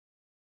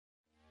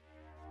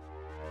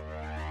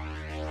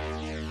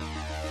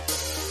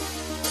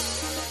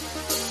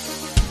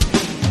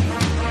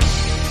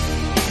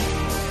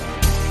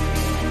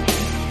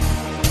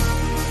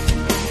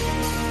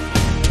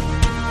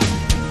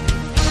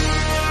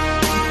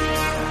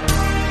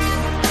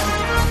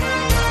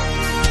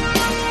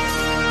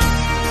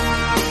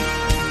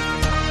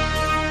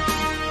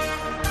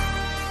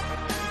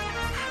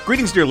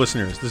Greetings, dear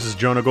listeners. This is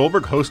Jonah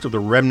Goldberg, host of the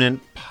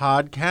Remnant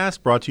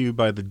Podcast, brought to you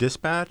by The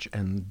Dispatch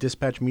and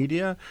Dispatch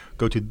Media.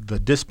 Go to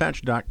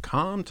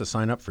thedispatch.com to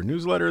sign up for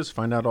newsletters,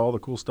 find out all the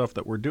cool stuff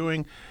that we're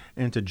doing,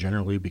 and to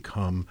generally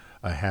become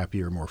a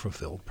happier, more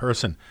fulfilled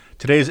person.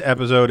 Today's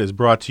episode is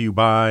brought to you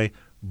by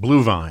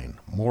Blue Vine.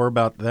 More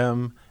about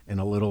them in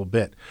a little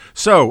bit.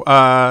 So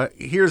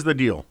here's the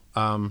deal.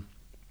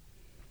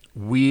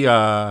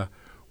 We're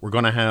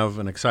going to have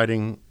an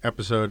exciting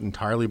episode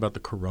entirely about the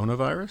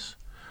coronavirus.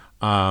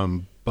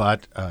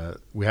 But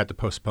we had to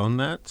postpone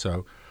that,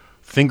 so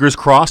fingers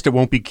crossed it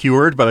won't be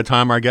cured by the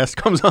time our guest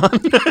comes on.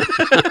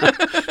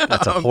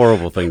 That's a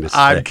horrible thing to say.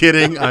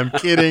 I'm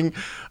kidding.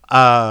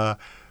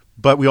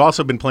 But we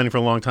also been planning for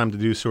a long time to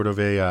do sort of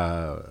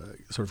a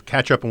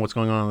catch up on what's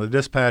going on in the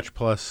Dispatch,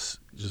 plus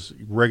just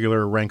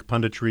regular rank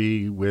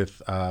punditry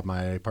with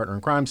my partner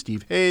in crime,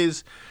 Steve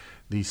Hayes,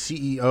 the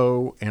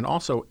CEO and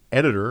also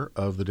editor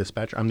of the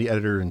Dispatch. I'm the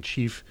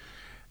editor-in-chief.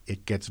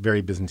 It gets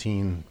very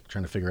Byzantine,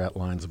 trying to figure out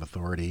lines of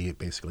authority.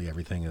 Basically,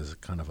 everything is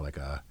kind of like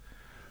a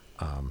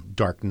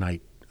Dark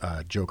Knight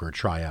Joker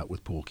tryout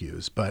with pool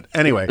cues. But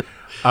anyway,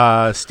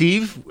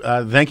 Steve,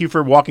 thank you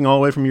for walking all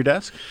the way from your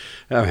desk.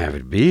 I'm happy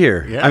to be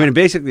here. Yeah. I mean,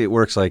 basically, it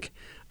works like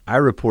I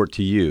report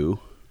to you,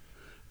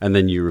 and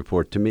then you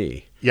report to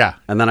me. Yeah.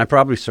 And then I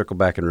probably circle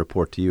back and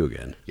report to you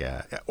again.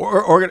 Yeah.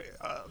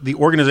 The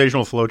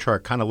organizational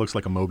flowchart kind of looks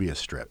like a Mobius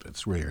strip.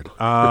 It's weird.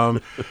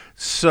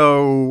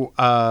 So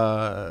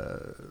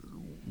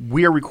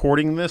we are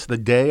recording this the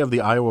day of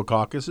the Iowa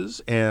caucuses,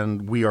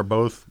 and we are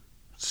both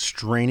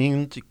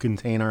straining to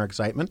contain our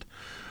excitement.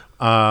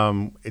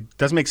 It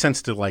doesn't make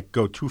sense to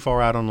go too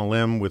far out on a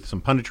limb with some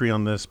punditry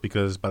on this,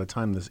 because by the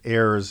time this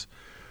airs,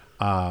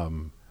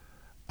 we'll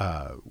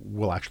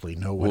actually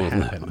know what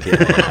happened.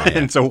 Yeah.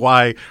 And so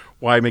why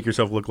make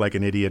yourself look like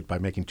an idiot by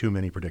making too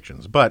many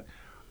predictions? But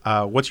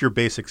what's your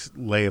basic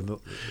lay of the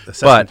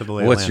assessment of the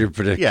lay of the what's land? your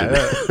prediction?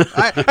 Yeah,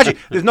 actually,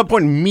 there's no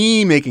point in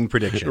me making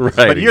predictions. Right,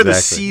 but you're the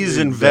exactly.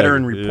 seasoned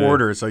veteran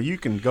reporter, so you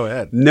can go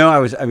ahead. No, I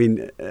was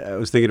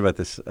thinking about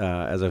this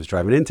as I was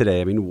driving in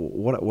today. I mean,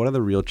 what are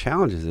the real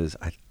challenges is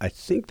I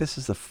think this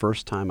is the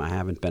first time I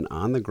haven't been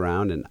on the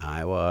ground in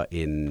Iowa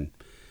in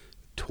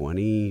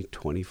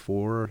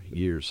 24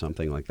 years,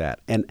 something like that.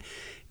 And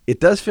it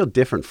does feel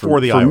different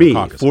for me,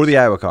 for the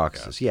Iowa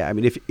caucuses. Yeah. I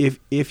mean,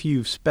 if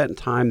you've spent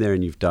time there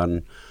and you've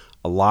done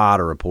a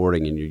lot of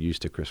reporting and you're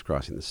used to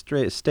crisscrossing the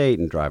state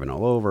and driving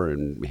all over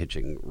and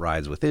hitching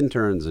rides with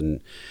interns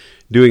and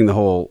doing the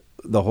whole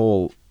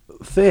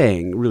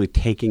thing, really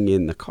taking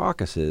in the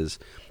caucuses,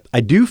 I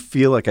do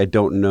feel like I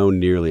don't know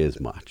nearly as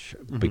much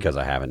because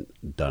I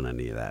haven't done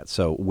any of that.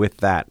 So with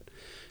that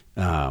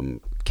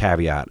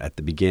caveat at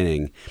the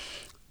beginning,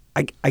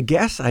 I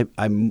guess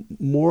I'm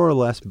more or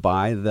less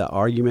by the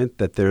argument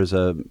that there's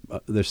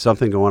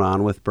something going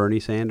on with Bernie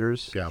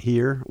Sanders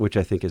here, which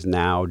I think is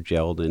now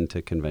gelled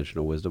into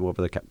conventional wisdom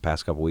over the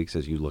past couple of weeks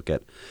as you look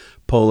at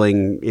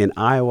polling in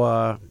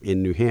Iowa,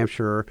 in New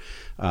Hampshire,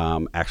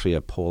 actually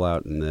a poll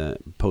out in the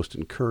Post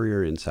and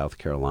Courier in South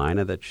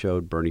Carolina that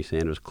showed Bernie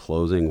Sanders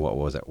closing what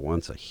was at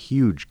once a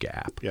huge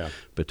gap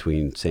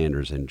between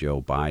Sanders and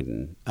Joe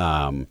Biden.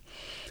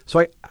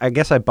 So I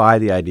guess I buy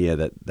the idea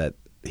that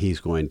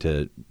he's going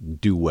to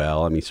do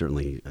well. I mean,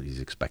 certainly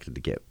he's expected to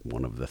get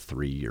one of the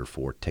 3 or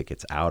 4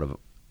 tickets out of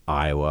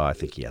Iowa. I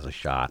think he has a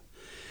shot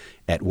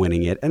at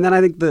winning it. And then I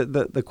think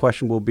the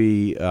question will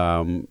be,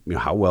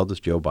 how well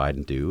does Joe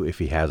Biden do if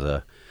he has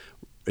a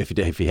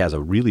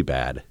really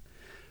bad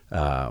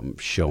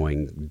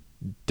showing?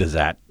 Does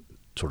that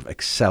sort of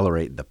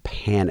accelerate the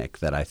panic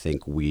that I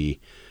think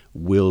we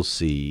will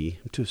see,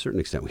 to a certain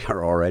extent we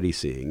are already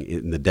seeing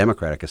in the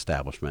Democratic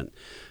establishment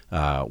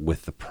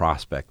with the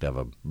prospect of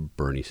a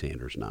Bernie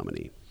Sanders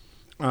nominee?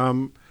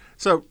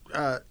 So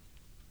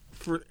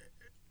for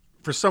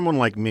someone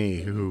like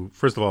me, who,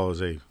 first of all,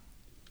 is a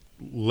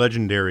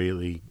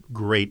legendarily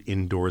great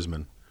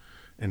indoorsman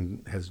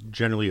and has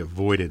generally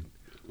avoided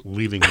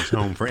leaving his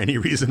home for any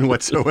reason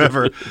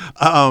whatsoever,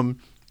 I'm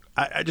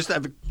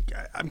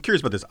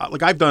curious about this.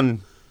 I've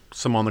done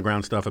some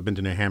on-the-ground stuff. I've been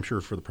to New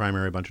Hampshire for the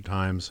primary a bunch of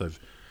times. Can't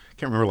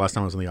remember the last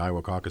time I was in the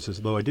Iowa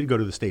caucuses, though I did go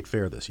to the state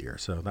fair this year,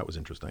 so that was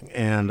interesting.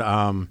 And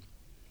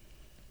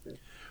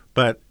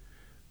but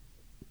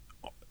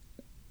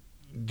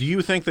do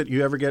you think that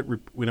you ever get,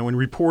 when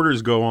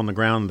reporters go on the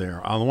ground there,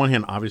 on the one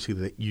hand, obviously,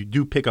 that you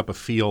do pick up a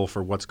feel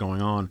for what's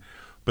going on,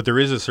 but there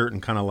is a certain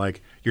kind of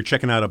you're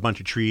checking out a bunch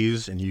of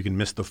trees and you can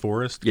miss the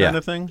forest kind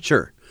of thing?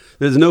 Sure.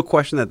 There's no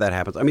question that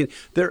happens. I mean,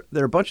 there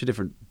are a bunch of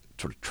different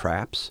sort of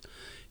traps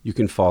you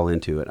can fall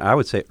into it. I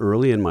would say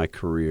early in my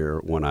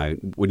career,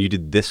 when you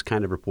did this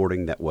kind of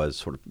reporting, that was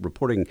sort of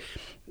reporting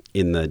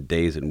in the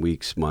days and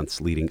weeks, months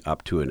leading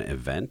up to an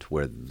event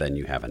where then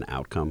you have an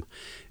outcome.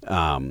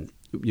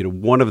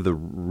 One of the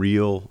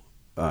real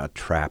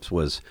traps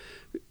was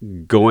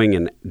going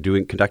and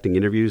conducting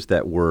interviews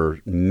that were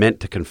meant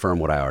to confirm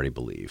what I already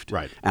believed.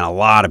 Right. And a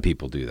lot of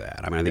people do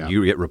that. I mean, I think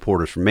you get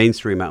reporters from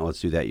mainstream outlets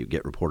do that. You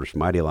get reporters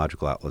from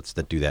ideological outlets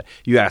that do that.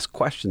 You ask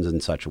questions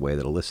in such a way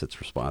that elicits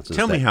responses.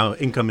 Tell me how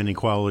income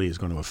inequality is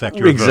going to affect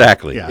your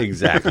exactly, vote. Yeah.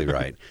 Exactly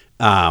right.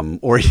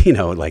 Or,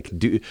 like,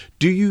 do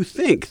you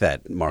think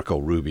that Marco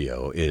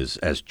Rubio is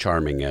as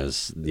charming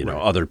as,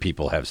 other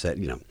people have said,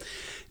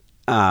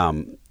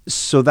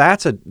 So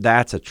that's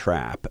a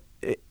trap.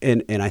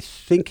 And I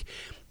think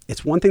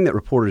it's one thing that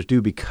reporters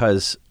do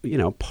because,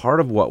 part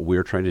of what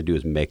we're trying to do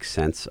is make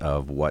sense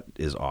of what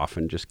is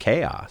often just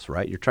chaos,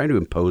 right? You're trying to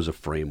impose a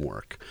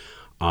framework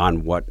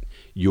on what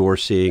you're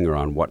seeing or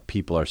on what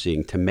people are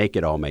seeing to make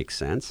it all make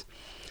sense.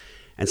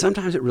 And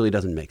sometimes it really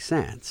doesn't make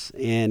sense.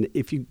 And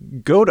if you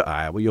go to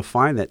Iowa, you'll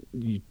find that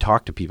you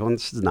talk to people, and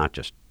this is not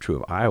just true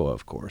of Iowa,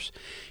 of course.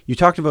 You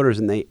talk to voters,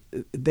 and they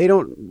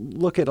don't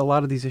look at a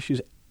lot of these issues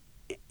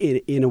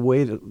in a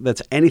way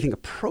that's anything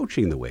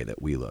approaching the way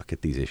that we look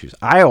at these issues.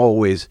 I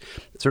always,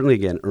 certainly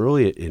again,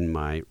 early in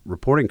my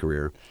reporting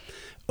career,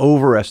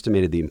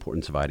 overestimated the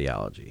importance of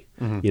ideology.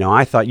 Mm-hmm.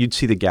 I thought you'd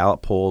see the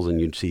Gallup polls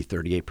and you'd see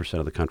 38%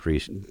 of the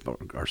country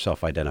are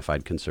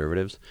self-identified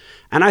conservatives.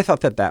 And I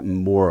thought that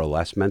more or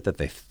less meant that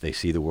they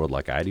see the world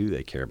like I do.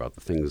 They care about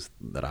the things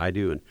that I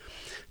do. And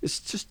it's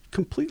just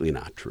completely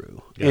not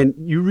true. Yeah. And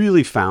you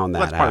really found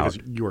that out. That's probably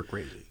because you were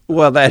crazy.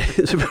 Well, that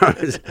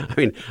is,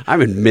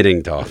 I'm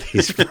admitting to all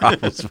these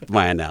problems with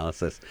my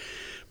analysis.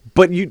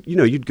 But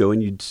you'd go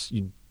and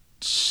you'd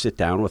sit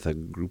down with a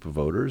group of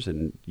voters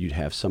and you'd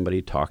have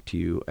somebody talk to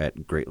you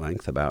at great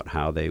length about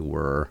how they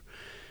were,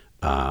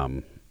 a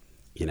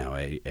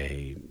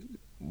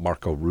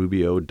Marco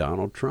Rubio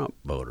Donald Trump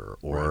voter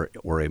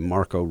or a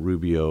Marco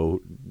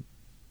Rubio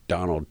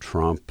Donald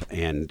Trump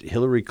and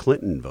Hillary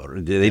Clinton voter.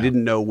 They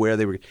didn't know where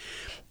they were.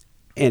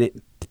 And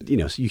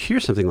so you hear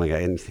something like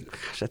that and you think,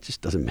 gosh, that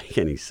just doesn't make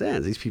any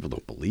sense. These people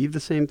don't believe the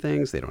same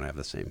things. They don't have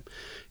the same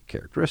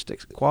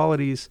characteristics and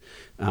qualities.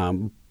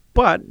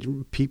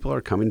 But people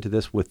are coming to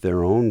this with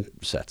their own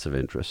sets of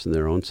interests and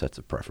their own sets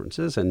of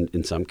preferences. And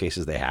in some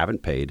cases, they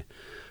haven't paid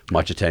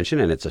much attention,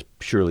 and it's a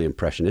purely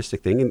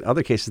impressionistic thing. In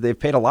other cases, they've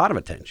paid a lot of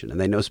attention, and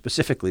they know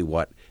specifically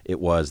what it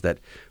was that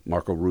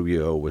Marco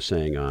Rubio was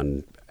saying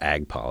on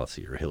ag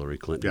policy or Hillary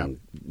Clinton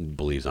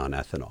believes on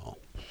ethanol.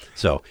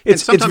 So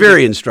it's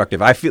very instructive.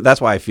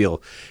 That's why I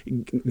feel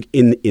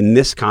in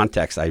this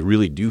context, I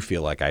really do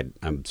feel like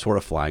I'm sort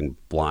of flying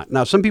blind.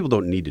 Now, some people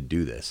don't need to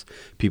do this.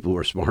 People who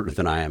are smarter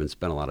than I am and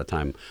spend a lot of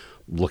time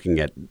looking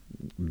at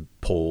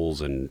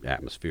polls and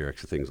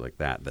atmospherics and things like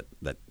that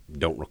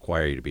don't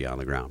require you to be on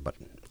the ground. But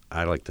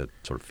I like to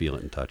sort of feel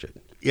it and touch it.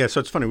 Yeah, so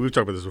it's funny. We've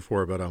talked about this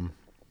before, but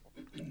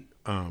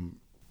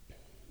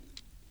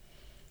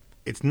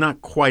it's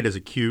not quite as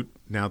acute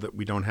now that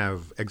we don't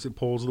have exit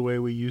polls the way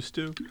we used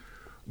to.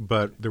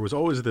 But there was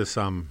always this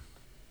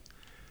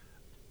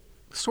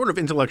sort of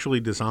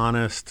intellectually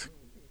dishonest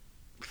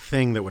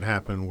thing that would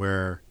happen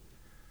where,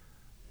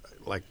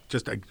 like,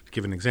 just to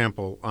give an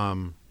example,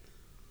 an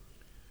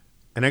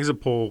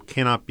exit poll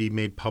cannot be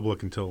made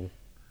public until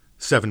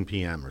 7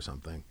 p.m. or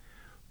something.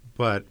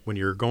 But when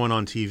you're going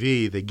on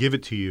TV, they give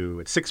it to you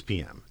at 6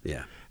 p.m.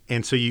 Yeah.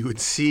 And so you would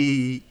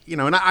see,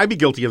 and I'd be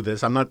guilty of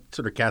this. I'm not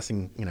sort of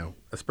casting,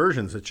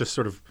 aspersions. It's just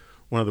sort of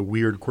one of the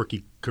weird,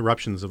 quirky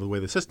corruptions of the way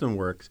the system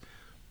works,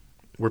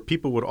 where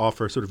people would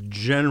offer sort of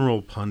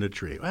general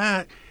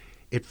punditry.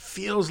 It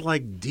feels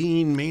like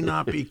Dean may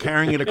not be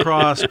carrying it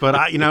across, but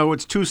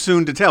it's too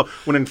soon to tell.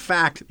 When in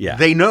fact,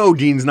 they know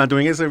Dean's not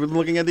doing it, so they're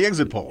looking at the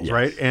exit polls,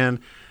 right? And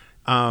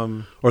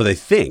or they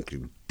think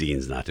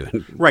Dean's not doing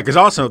it. Right, because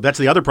also that's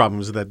the other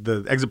problem is that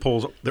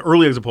the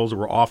early exit polls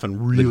were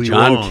often really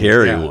John wrong.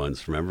 Kerry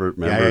ones. Remember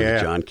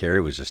John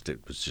Kerry was just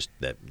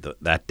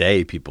that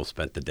day people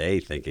spent the day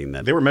thinking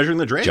that they were measuring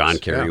the drapes. John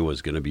Kerry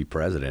was going to be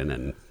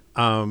president,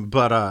 and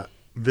but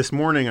this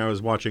morning I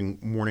was watching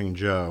Morning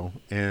Joe,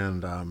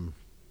 and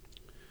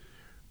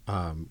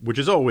which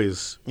is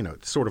always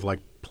it's sort of like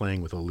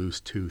playing with a loose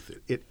tooth.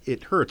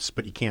 It hurts,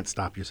 but you can't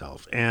stop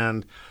yourself,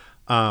 and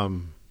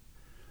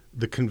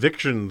the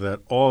conviction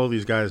that all of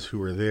these guys who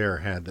were there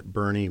had that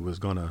Bernie was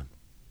going to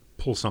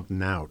pull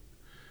something out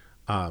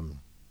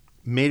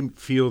made me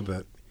feel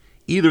that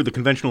either the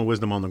conventional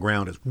wisdom on the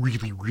ground is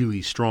really,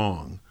 really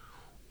strong,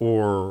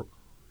 or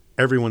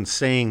everyone's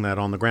saying that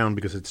on the ground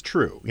because it's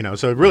true.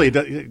 So it really,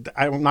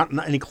 I'm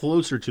not any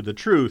closer to the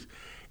truth,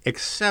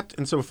 except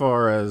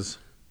insofar as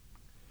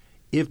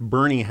if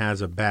Bernie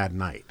has a bad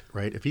night,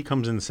 right? If he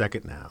comes in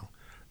second now,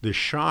 the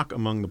shock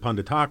among the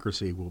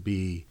punditocracy will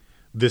be,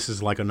 this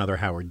is like another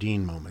Howard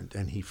Dean moment,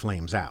 and he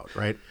flames out,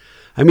 right?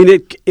 I mean,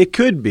 it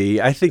could be.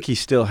 I think he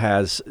still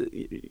has,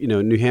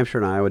 New Hampshire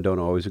and Iowa don't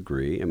always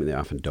agree. I mean, they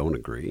often don't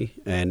agree.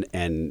 And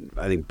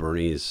I think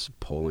Bernie's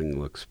polling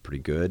looks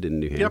pretty good in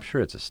New Hampshire.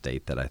 Yep. It's a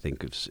state that I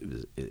think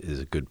is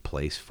a good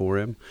place for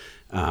him.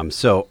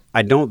 So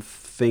I don't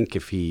think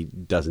if he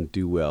doesn't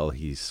do well,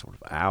 he's sort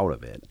of out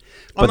of it.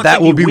 But that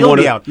will be one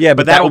of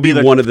but that will be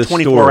one of the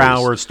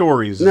 24-hour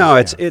stories. No,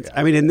 it's.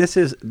 I mean, and this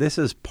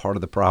is part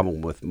of the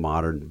problem with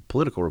modern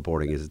political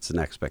reporting is it's an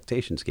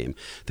expectations game.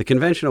 The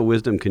conventional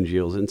wisdom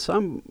congeals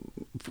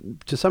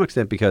to some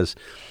extent because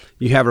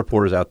you have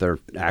reporters out there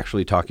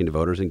actually talking to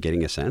voters and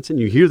getting a sense, and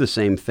you hear the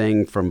same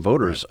thing from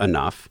voters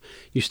enough,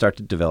 you start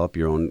to develop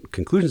your own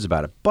conclusions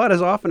about it. But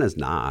as often as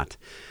not,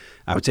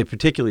 I would say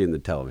particularly in the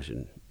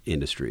television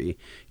industry,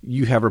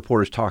 you have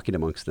reporters talking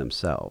amongst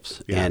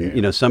themselves.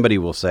 Somebody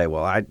will say,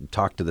 well, I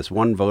talked to this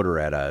one voter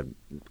at a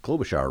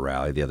Klobuchar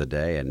rally the other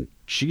day, and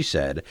she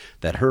said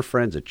that her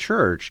friends at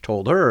church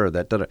told her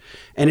that,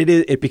 and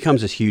it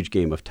becomes this huge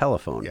game of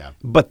telephone. Yeah.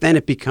 But then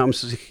it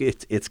becomes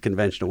it's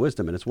conventional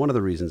wisdom, and it's one of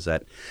the reasons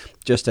that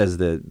just as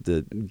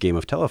the game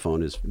of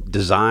telephone is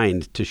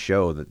designed to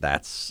show that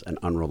that's an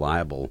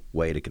unreliable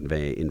way to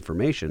convey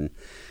information,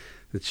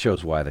 it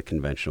shows why the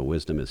conventional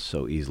wisdom is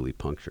so easily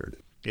punctured.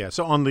 Yeah.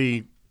 So on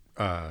the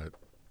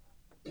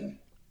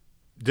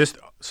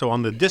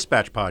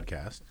Dispatch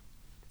podcast,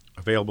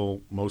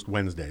 available most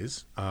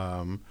Wednesdays,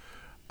 Sarah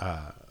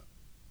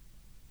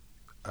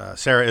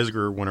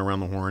Isger went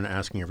around the horn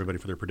asking everybody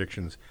for their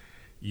predictions.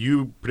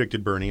 You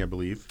predicted Bernie, I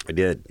believe. I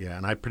did. Yeah,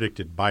 and I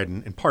predicted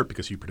Biden, in part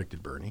because you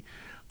predicted Bernie.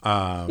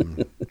 My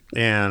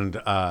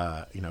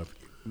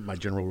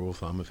general rule of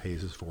thumb, if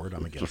Hayes is for it,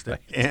 I'm against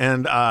it.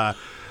 And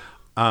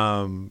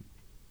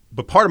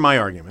but part of my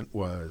argument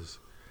was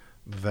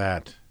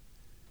that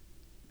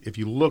if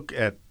you look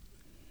at,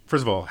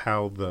 first of all,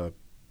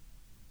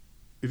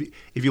 if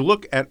you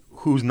look at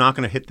who's not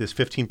going to hit this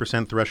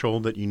 15%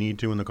 threshold that you need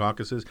to in the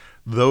caucuses,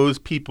 those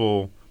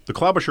people, the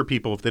Klobuchar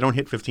people, if they don't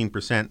hit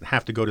 15%,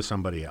 have to go to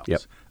somebody else.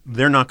 Yep.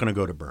 They're not going to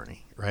go to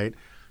Bernie, right?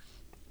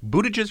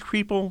 Buttigieg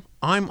people,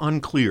 I'm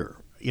unclear.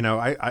 He'll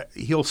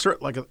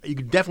you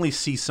could definitely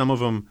see some of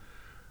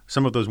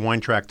those wine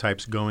track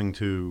types going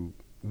to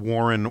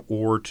Warren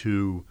or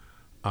to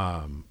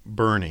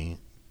Bernie.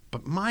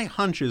 But my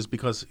hunch is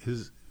because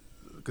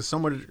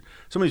some of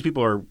these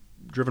people are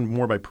driven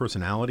more by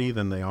personality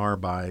than they are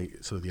by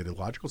the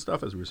ideological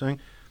stuff, as we were saying,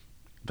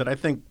 that I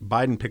think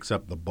Biden picks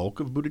up the bulk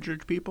of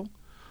Buttigieg people.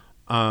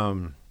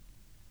 I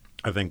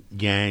think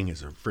Yang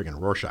is a friggin'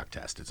 Rorschach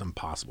test. It's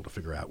impossible to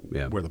figure out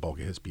where the bulk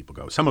of his people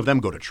go. Some of them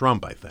go to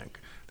Trump, I think.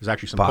 There's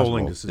actually some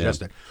polling to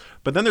suggest that.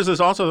 But then there's this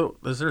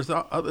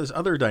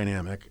other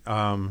dynamic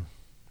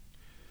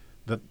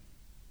that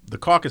the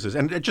caucuses,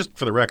 and just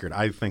for the record,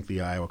 I think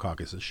the Iowa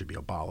caucuses should be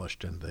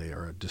abolished, and they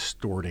are a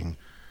distorting,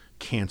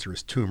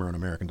 cancerous tumor in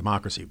American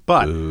democracy.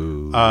 But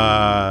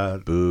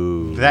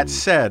that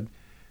said,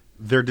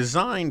 they're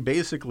designed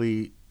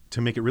basically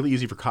to make it really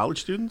easy for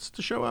college students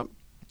to show up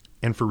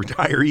and for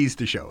retirees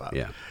to show up.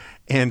 Yeah.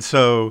 And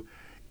so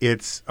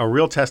it's a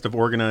real test of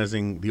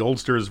organizing the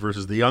oldsters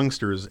versus the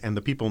youngsters, and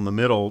the people in the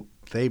middle,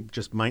 they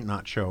just might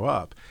not show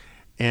up.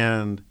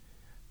 And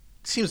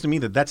it seems to me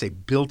that that's a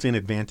built-in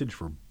advantage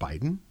for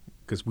Biden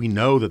because we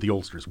know that the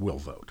oldsters will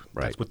vote.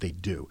 Right. That's what they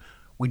do.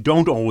 We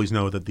don't always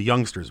know that the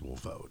youngsters will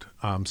vote.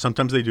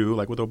 Sometimes they do,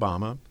 like with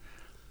Obama.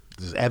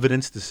 There's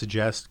evidence to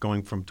suggest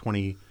going from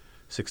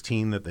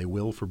 2016 that they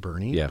will for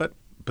Bernie. Yeah.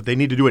 But they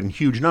need to do it in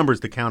huge numbers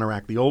to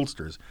counteract the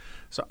oldsters.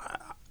 So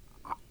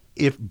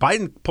if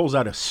Biden pulls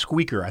out a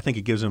squeaker, I think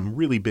it gives him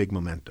really big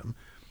momentum.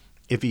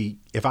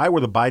 If I were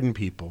the Biden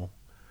people,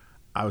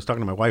 I was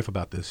talking to my wife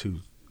about this, who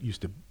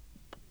used to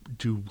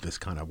do this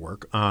kind of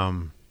work.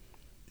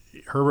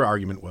 Her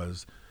argument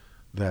was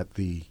that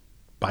the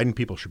Biden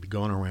people should be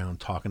going around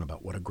talking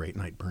about what a great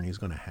night Bernie's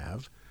going to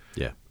have.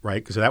 Yeah.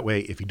 Right? Because that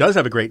way, if he does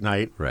have a great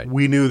night, right.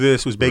 we knew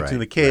this was baked in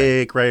the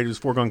cake, right? It was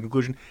a foregone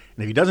conclusion.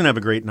 And if he doesn't have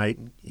a great night,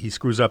 he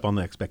screws up on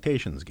the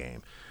expectations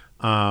game.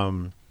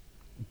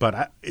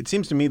 But it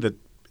seems to me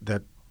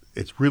that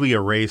it's really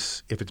a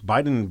race. If it's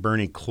Biden and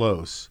Bernie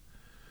close,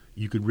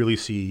 you could really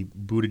see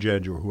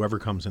Buttigieg or whoever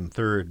comes in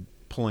third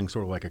pulling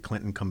sort of like a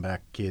Clinton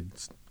comeback kid,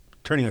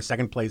 turning a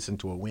second place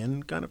into a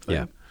win kind of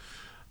thing.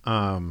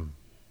 Yeah.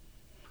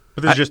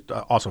 But there's just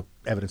also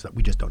evidence that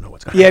we just don't know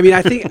what's going to happen. Yeah,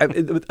 I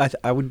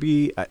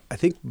mean, I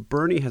think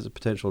Bernie has a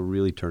potential to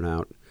really turn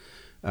out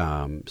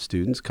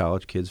students,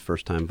 college kids,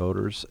 first-time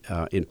voters,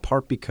 in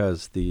part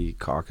because the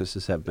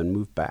caucuses have been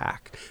moved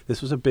back.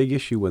 This was a big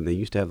issue when they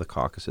used to have the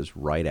caucuses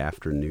right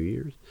after New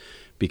Year's,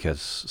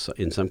 because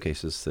in some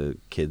cases the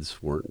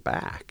kids weren't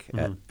back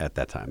at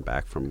that time,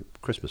 back from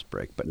Christmas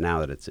break. But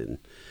now that it's in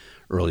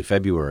early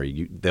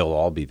February, they'll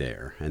all be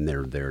there, and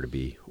they're there to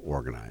be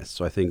organized.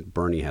 So I think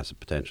Bernie has the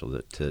potential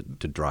to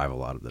drive a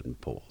lot of them in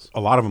polls. A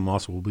lot of them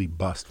also will be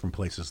bussed from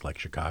places like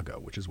Chicago,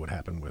 which is what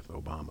happened with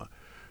Obama,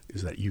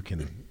 is that you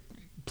can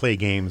play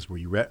games where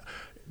you in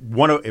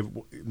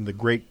the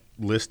great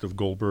list of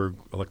Goldberg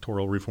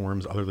electoral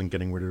reforms, other than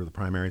getting rid of the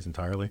primaries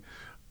entirely,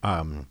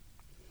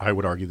 I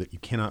would argue that you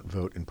cannot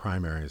vote in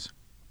primaries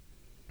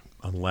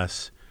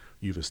unless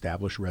you've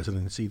established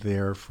residency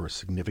there for a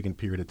significant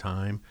period of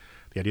time.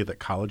 The idea that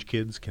college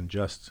kids can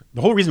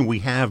the whole reason we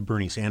have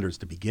Bernie Sanders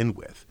to begin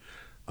with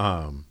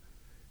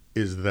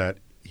is that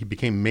he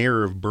became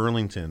mayor of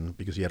Burlington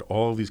because he had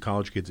all of these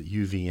college kids at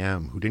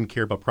UVM who didn't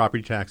care about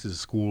property taxes,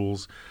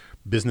 schools,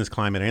 business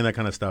climate, any of that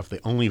kind of stuff. They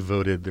only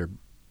voted their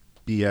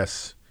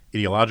BS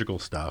ideological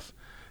stuff.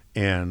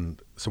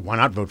 And so why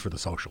not vote for the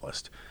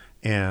socialist?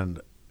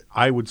 And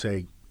I would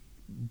say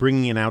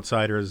bringing in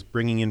outsiders,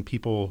 bringing in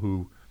people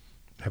who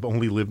have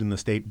only lived in the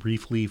state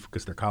briefly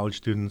because they're college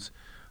students,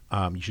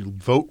 you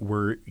should vote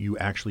where you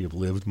actually have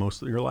lived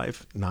most of your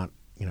life, not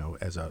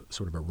as a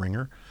sort of a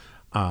ringer.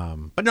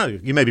 But no,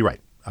 you may be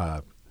right.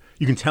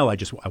 You can tell I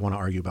want to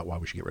argue about why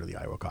we should get rid of the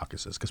Iowa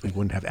caucuses because we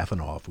wouldn't have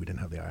ethanol if we didn't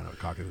have the Iowa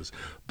caucuses.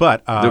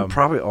 But there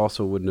probably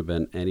also wouldn't have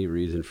been any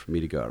reason for me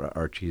to go to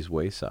Archie's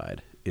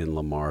Wayside in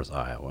Lamar's,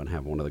 Iowa, and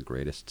have one of the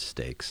greatest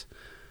steaks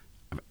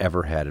I've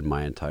ever had in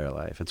my entire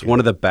life. It's one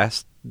of the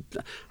best.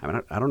 I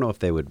mean, I don't know if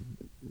they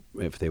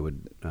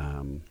would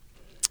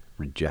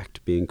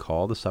reject being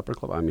called a supper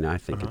club. I mean, I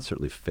think it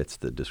certainly fits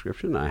the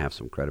description. I have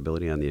some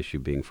credibility on the issue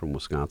being from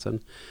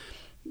Wisconsin.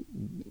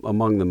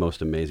 Among the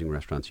most amazing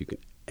restaurants you can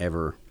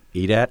ever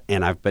eat at,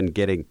 and I've been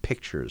getting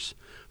pictures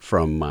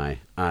from my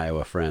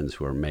Iowa friends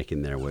who are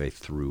making their way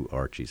through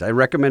Archie's. I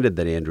recommended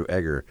that Andrew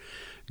Egger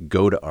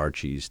go to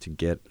Archie's to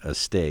get a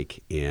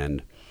steak,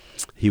 and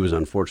he was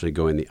unfortunately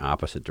going the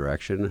opposite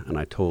direction, and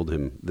I told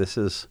him, this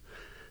is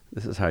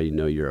how you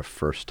know you're a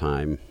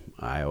first-time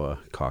Iowa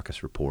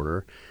caucus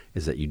reporter,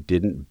 is that you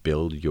didn't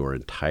build your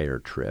entire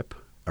trip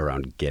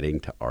around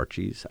getting to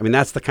Archie's. I mean,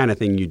 that's the kind of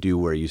thing you do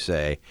where you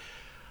say,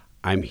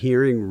 I'm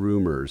hearing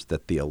rumors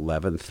that the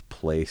 11th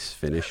place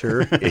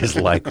finisher is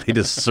likely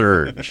to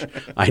surge.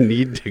 I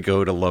need to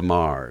go to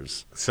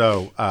Lamar's.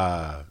 So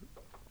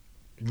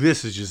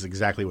this is just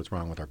exactly what's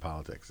wrong with our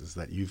politics, is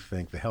that you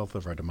think the health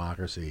of our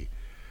democracy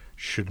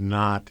should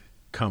not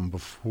come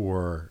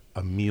before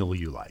a meal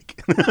you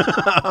like.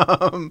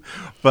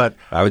 But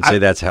I would say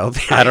that's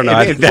healthy. I don't know.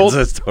 I think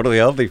that's totally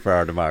healthy for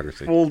our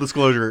democracy. Full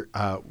disclosure,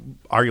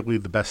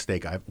 arguably the best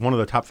steak, one of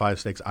the top 5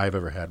 steaks I've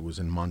ever had was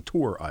in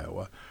Montour,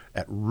 Iowa,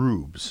 at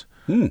Rube's,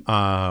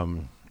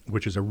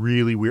 which is a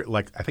really weird,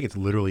 I think it's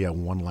literally a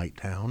one-light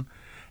town.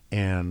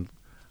 And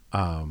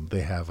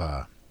they have,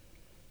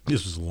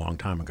 this was a long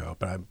time ago,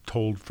 but I'm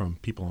told from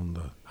people on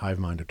the hive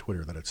mind of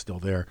Twitter that it's still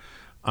there.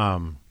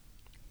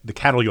 The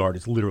cattle yard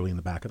is literally in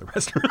the back of the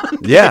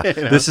restaurant. Yeah,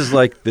 this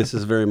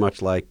is very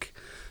much like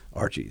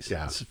Archie's.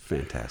 Yeah, it's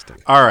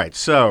fantastic. All right,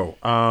 so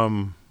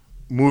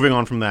moving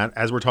on from that,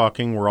 as we're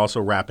talking, we're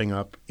also wrapping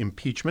up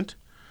impeachment.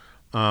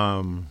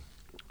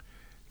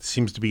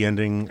 Seems to be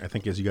ending, I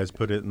think, as you guys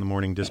put it in the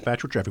Morning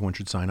Dispatch, which everyone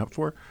should sign up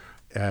for,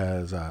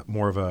 as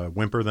more of a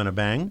whimper than a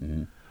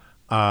bang.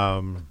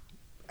 Mm-hmm.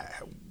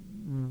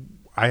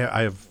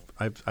 I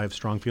have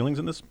strong feelings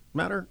in this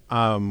matter,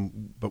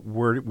 but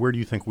where do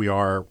you think we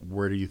are?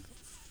 What do you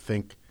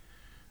think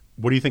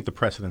the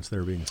precedents that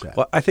are being set?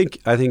 Well, I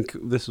think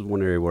this is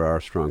one area where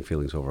our strong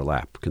feelings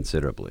overlap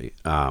considerably.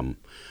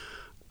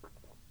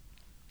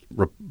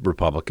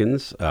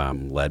 Republicans,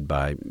 led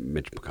by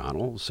Mitch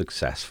McConnell,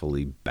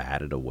 successfully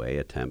batted away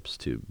attempts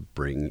to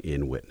bring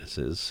in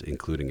witnesses,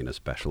 including and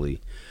especially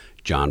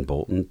John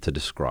Bolton, to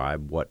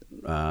describe what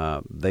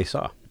they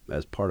saw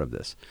as part of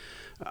this.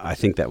 I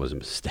think that was a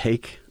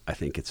mistake. I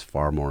think it's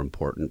far more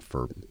important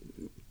for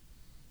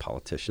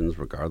politicians,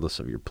 regardless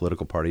of your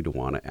political party, to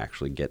want to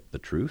actually get the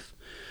truth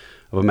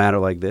of a matter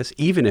like this,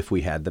 even if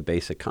we had the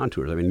basic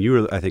contours. I mean, you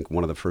were, I think,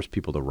 one of the first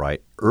people to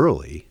write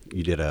early.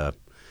 You did I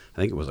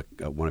think it was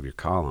one of your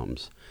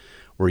columns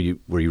where you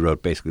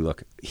wrote basically,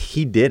 look,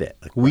 he did it.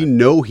 Like, we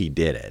know he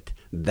did it.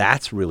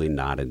 That's really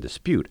not in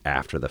dispute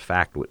after the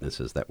fact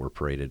witnesses that were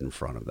paraded in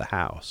front of the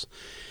House.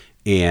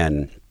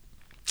 And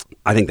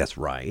I think that's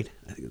right.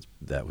 I think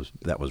that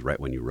was right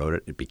when you wrote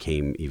it. It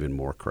became even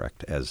more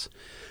correct as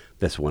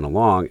this went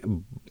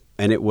along.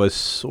 And it was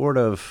sort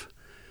of,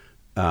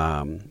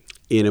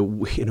 in a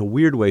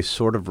weird way,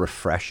 sort of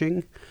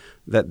refreshing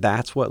that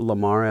that's what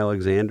Lamar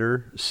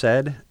Alexander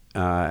said.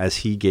 As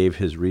he gave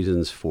his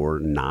reasons for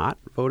not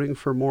voting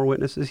for more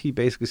witnesses, he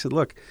basically said,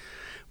 look,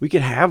 we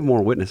could have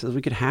more witnesses,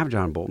 we could have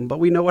John Bolton, but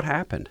we know what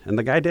happened. And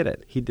the guy did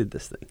it. He did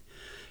this thing.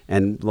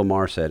 And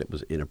Lamar said it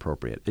was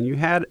inappropriate. And you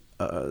had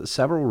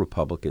several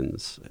Republican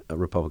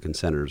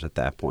senators at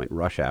that point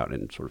rush out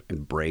and sort of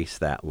embrace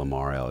that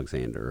Lamar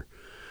Alexander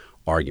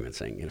argument,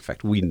 saying, in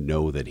effect, we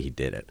know that he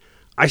did it.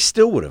 I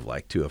still would have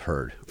liked to have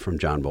heard from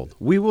John Bolton.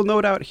 We will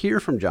no doubt hear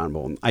from John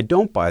Bolton. I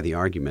don't buy the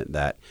argument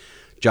that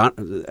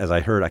John, as I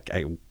heard,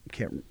 I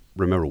can't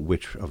remember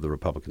which of the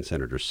Republican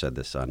senators said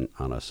this on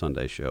a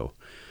Sunday show,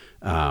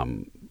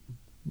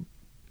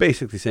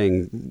 basically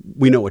saying,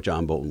 we know what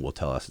John Bolton will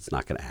tell us. It's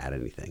not going to add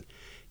anything.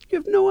 You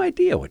have no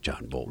idea what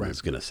John Bolton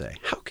is going to say.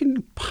 How can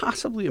you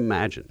possibly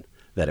imagine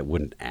that it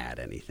wouldn't add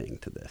anything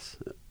to this?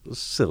 It was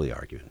a silly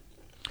argument.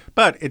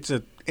 But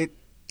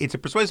it's a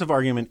persuasive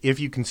argument if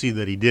you can see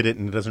that he did it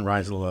and it doesn't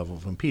rise to the level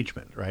of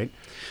impeachment, right?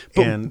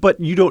 But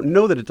you don't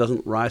know that it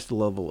doesn't rise to the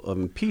level of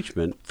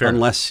impeachment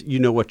unless you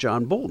know what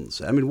John Bolton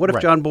said. I mean, what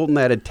if John Bolton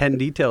added 10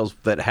 details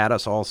that had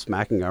us all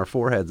smacking our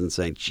foreheads and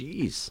saying,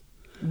 geez.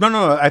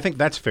 No, I think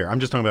that's fair. I'm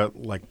just talking about,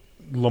 like,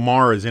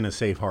 Lamar is in a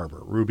safe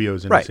harbor.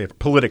 Rubio's in a safe,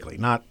 politically,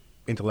 not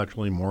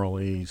intellectually,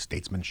 morally,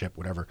 statesmanship,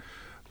 whatever.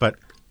 But,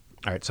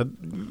 all right, so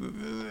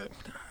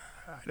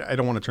I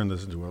don't want to turn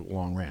this into a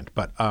long rant,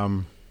 but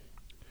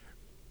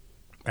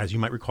as you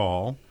might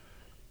recall,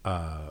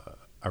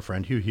 our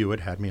friend Hugh Hewitt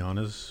had me on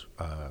his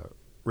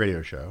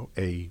radio show,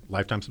 a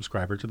lifetime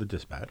subscriber to the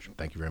Dispatch.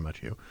 Thank you very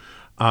much, Hugh.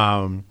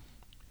 And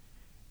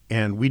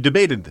we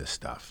debated this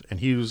stuff, and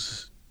he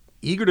was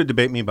eager to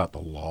debate me about the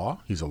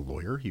law. He's a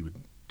lawyer. He would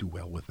do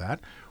well with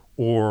that.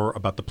 Or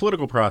about the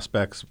political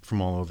prospects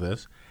from all of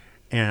this.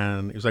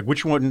 And he was like,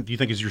 which one do you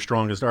think is your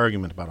strongest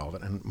argument about all of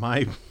it? And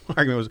my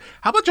argument was,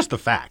 how about just the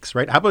facts,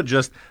 right? How about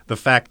just the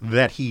fact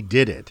that he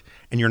did it?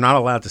 And you're not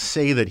allowed to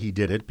say that he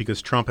did it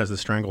because Trump has the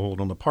stranglehold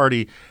on the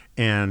party,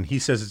 and he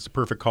says it's a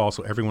perfect call,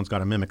 so everyone's got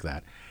to mimic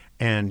that.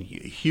 And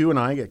Hugh and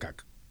I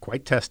got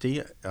quite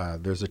testy.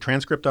 There's a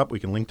transcript up. We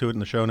can link to it in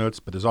the show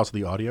notes, but there's also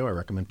the audio. I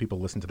recommend people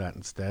listen to that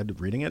instead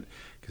of reading it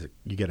because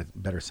you get a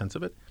better sense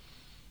of it.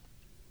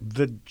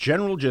 The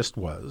general gist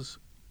was,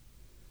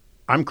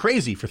 I'm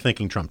crazy for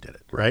thinking Trump did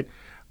it, right?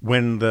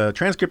 When the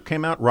transcript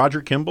came out,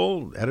 Roger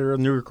Kimball, editor of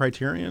New York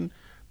Criterion,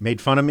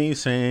 made fun of me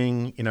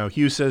saying,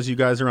 Hugh says you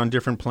guys are on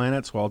different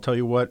planets. Well, I'll tell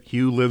you what,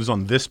 Hugh lives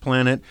on this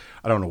planet.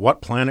 I don't know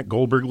what planet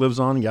Goldberg lives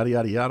on, yada,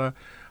 yada, yada.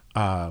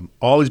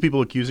 All these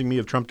people accusing me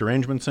of Trump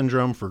derangement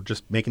syndrome for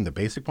just making the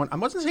basic point. I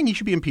wasn't saying he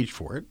should be impeached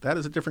for it. That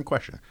is a different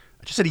question.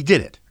 I just said he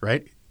did it,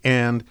 right?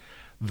 And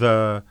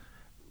the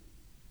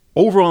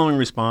overwhelming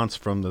response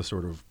from the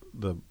sort of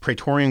the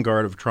Praetorian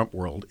Guard of Trump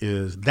world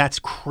is that's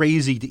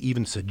crazy to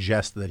even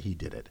suggest that he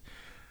did it.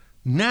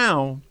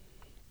 Now,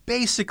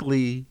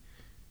 basically,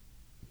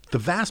 the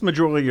vast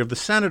majority of the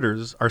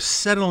senators are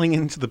settling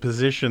into the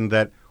position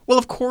that, well,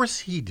 of course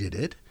he did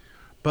it,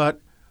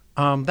 but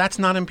that's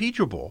not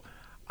impeachable.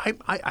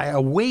 I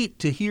await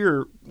to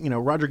hear,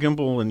 Roger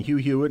Kimball and Hugh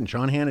Hewitt and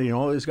Sean Hannity and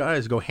all these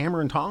guys go hammer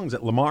and tongs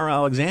at Lamar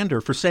Alexander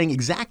for saying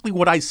exactly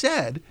what I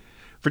said,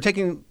 for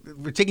taking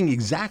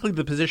exactly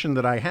the position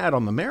that I had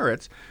on the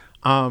merits.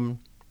 Now,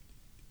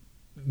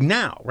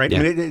 right? Yeah.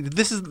 I mean,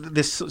 this is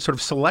this sort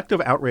of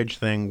selective outrage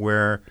thing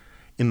where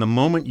in the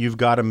moment you've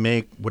got to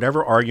make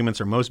whatever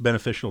arguments are most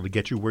beneficial to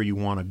get you where you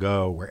want to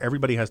go, where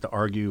everybody has to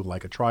argue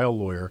like a trial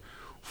lawyer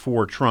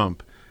for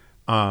Trump,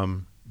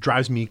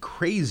 drives me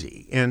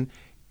crazy. And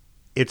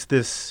it's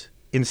this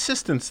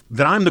insistence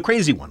that I'm the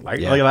crazy one.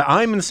 Like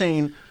I'm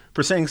insane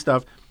for saying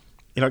stuff.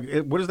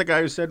 What is the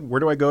guy who said, where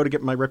do I go to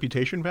get my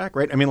reputation back,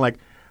 right? I mean, like,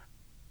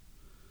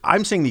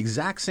 I'm saying the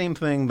exact same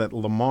thing that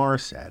Lamar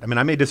said. I mean,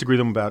 I may disagree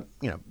with him about,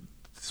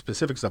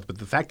 specific stuff, but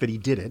the fact that he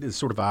did it is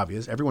sort of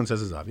obvious. Everyone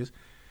says it's obvious.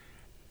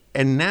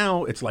 And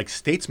now it's like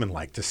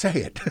statesman-like to say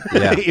it.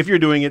 Yeah. If you're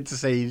doing it to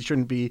say he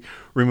shouldn't be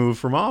removed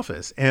from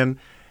office. And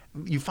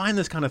you find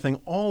this kind of thing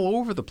all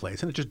over the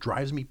place, and it just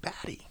drives me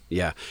batty.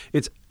 Yeah.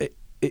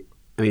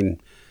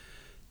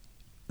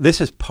 This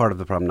is part of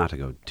the problem, not to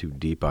go too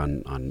deep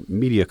on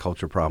media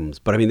culture problems,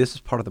 but this is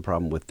part of the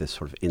problem with this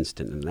sort of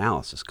instant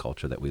analysis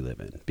culture that we live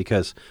in.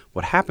 Because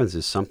what happens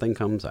is something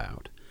comes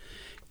out.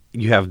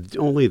 You have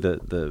only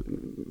the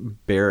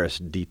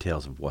barest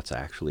details of what's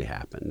actually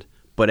happened,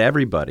 but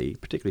everybody,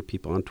 particularly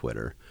people on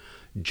Twitter,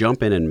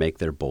 jump in and make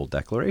their bold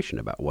declaration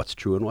about what's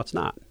true and what's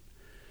not.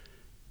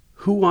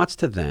 Who wants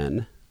to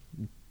then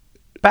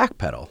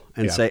backpedal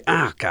and say,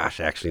 gosh,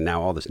 actually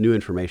now all this new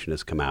information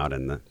has come out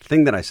and the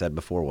thing that I said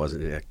before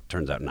it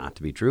turns out not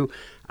to be true.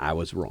 I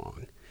was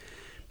wrong.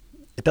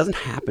 It doesn't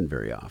happen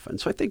very often.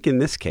 So I think in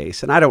this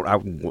case, and I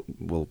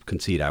will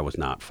concede I was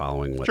not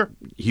following what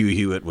Hugh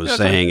Hewitt was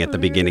saying at the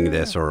beginning of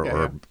this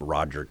or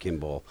Roger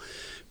Kimball,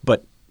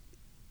 but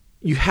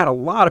you had a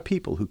lot of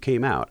people who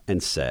came out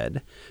and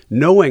said,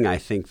 knowing I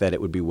think that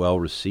it would be well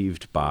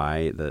received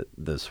by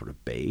the sort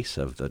of base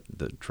of the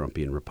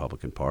Trumpian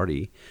Republican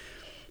Party,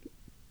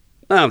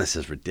 oh, this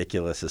is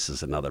ridiculous. This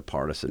is another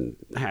partisan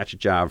hatchet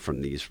job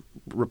from these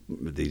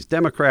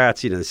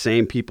Democrats. The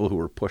same people who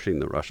were pushing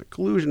the Russia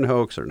collusion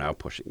hoax are now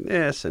pushing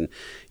this. And,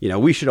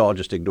 we should all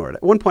just ignore it.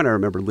 At one point, I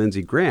remember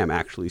Lindsey Graham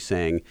actually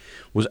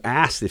was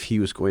asked if he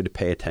was going to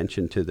pay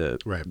attention to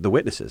the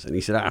witnesses. And he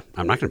said,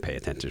 I'm not going to pay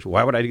attention.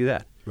 Why would I do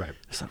that? Right.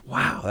 I said,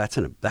 wow,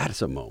 that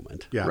is a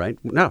moment, yeah. Right?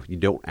 No, you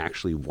don't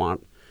actually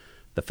want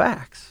the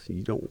facts.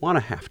 You don't want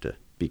to have to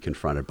be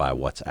confronted by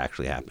what's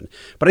actually happened.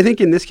 But I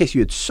think in this case,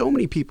 you had so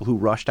many people who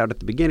rushed out at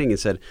the beginning and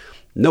said,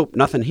 nope,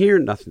 nothing here,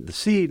 nothing to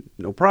see,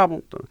 no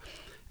problem.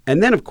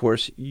 And then, of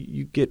course,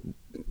 you get,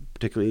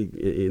 particularly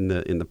in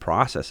the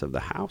process of the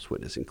House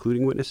witness,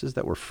 including witnesses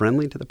that were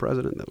friendly to the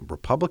president, that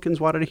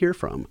Republicans wanted to hear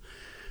from,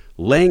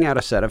 laying out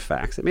a set of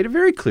facts that made it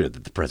very clear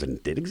that the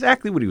president did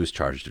exactly what he was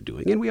charged of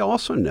doing. And we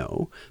also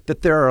know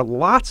that there are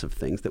lots of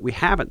things that we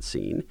haven't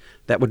seen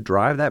that would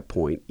drive that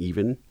point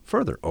even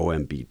further.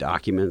 OMB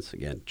documents,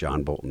 again,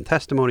 John Bolton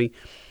testimony.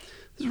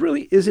 this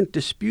really isn't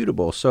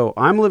disputable. So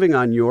I'm living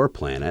on your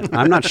planet.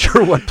 I'm not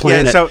sure what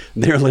planet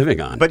they're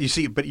living on. But you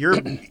see, you're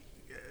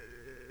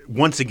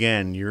once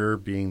again, you're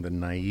being the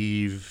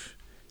naive,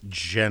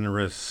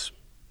 generous,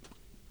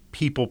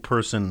 people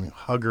person,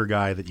 hugger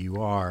guy that you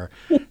are,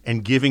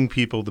 and giving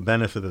people the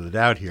benefit of the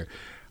doubt here.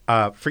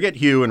 Forget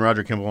Hugh and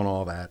Roger Kimball and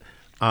all that.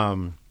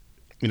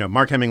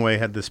 Mark Hemingway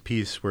had this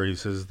piece where he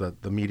says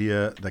that the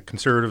media, that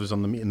conservatives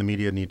in the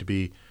media need to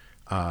be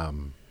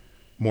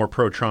more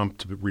pro-Trump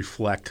to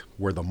reflect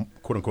where the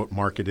quote-unquote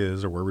market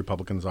is or where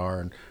Republicans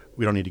are, and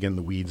we don't need to get in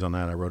the weeds on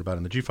that. I wrote about it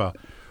in the G-File.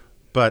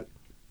 But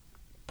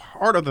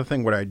part of the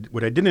thing, what I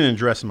didn't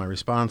address in my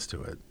response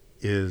to it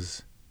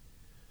is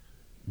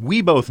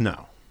we both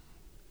know,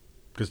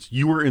 because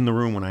you were in the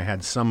room when I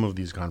had some of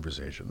these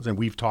conversations, and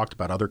we've talked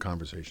about other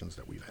conversations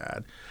that we've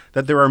had,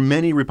 that there are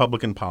many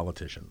Republican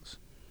politicians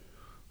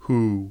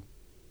who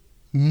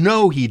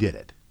know he did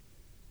it,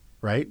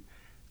 right?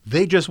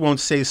 They just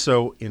won't say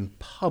so in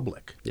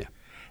public. Yeah.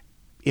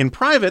 In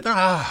private,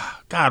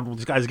 God,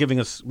 this guy's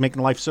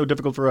making life so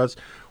difficult for us.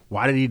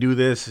 Why did he do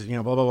this?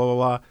 Blah, blah, blah, blah,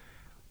 blah.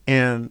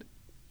 And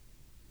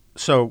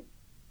so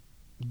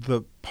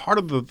the part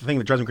of the thing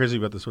that drives me crazy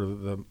about this sort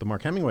of the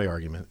Mark Hemingway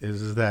argument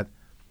is that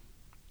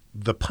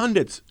the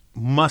pundits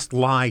must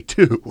lie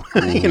too,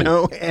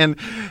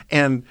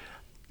 and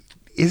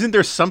isn't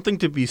there something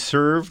to be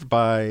served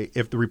by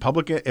if the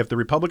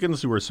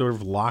Republicans who are sort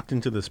of locked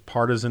into this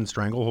partisan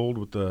stranglehold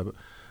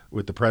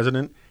with the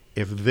president,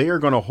 if they are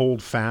going to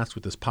hold fast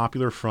with this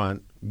popular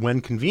front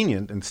when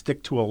convenient and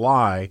stick to a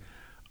lie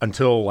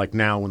until like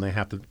now when they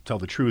have to tell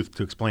the truth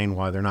to explain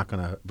why they're not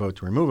going to vote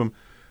to remove him,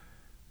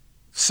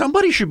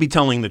 somebody should be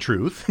telling the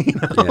truth,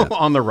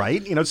 on the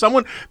right.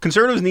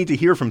 Conservatives need to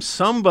hear from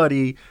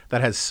somebody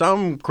that has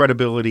some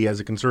credibility as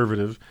a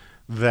conservative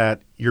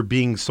that you're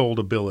being sold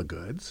a bill of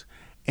goods.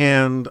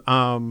 And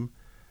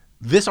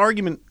this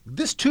argument,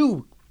 this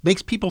too,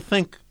 makes people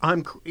think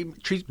I'm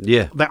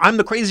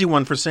the crazy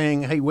one for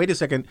saying, hey, wait a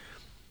second,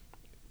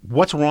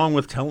 what's wrong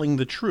with telling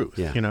the truth,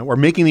 or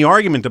making the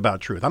argument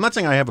about truth? I'm not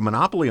saying I have a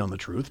monopoly on the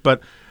truth,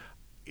 but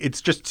it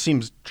just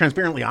seems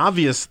transparently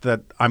obvious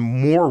that I'm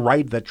more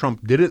right that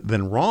Trump did it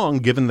than wrong,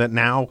 given that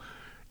now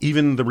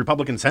even the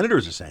Republican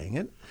senators are saying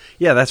it.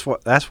 Yeah, that's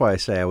why I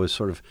say I was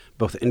sort of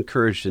both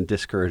encouraged and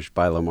discouraged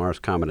by Lamar's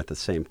comment at the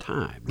same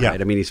time. Right? Yeah.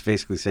 I mean, he's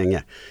basically saying,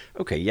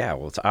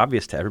 well, it's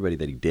obvious to everybody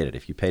that he did it.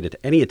 If you paid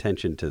any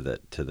attention to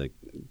the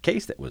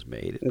case that was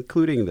made,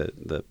 including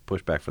the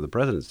pushback for the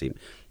president's team, it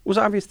was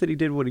obvious that he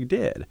did what he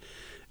did.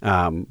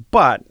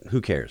 But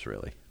who cares,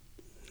 really?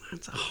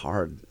 It's a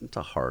hard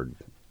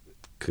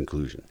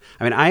conclusion.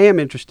 I mean, I am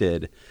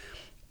interested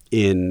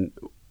in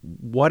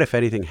what, if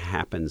anything,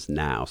 happens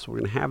now. So we're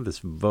going to have this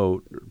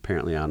vote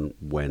apparently on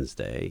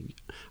Wednesday.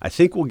 I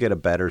think we'll get a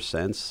better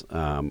sense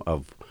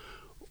of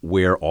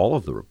where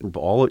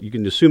you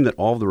can assume that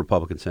all of the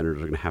Republican senators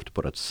are going to have to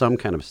put out some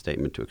kind of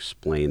statement to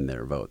explain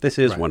their vote. This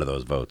is one of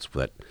those votes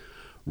that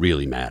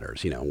really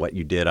matters. What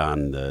you did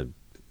on the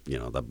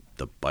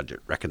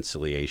budget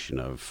reconciliation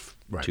of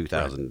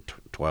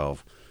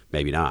 2012,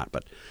 maybe not,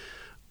 but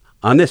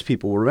on this,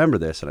 people will remember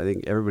this, and I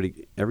think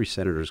every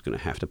senator is going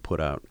to have to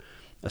put out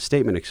a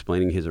statement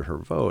explaining his or her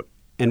vote,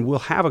 and we'll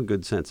have a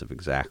good sense of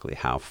exactly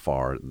how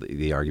far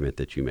the argument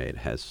that you made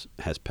has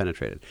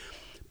penetrated.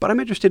 But I'm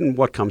interested in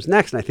what comes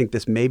next, and I think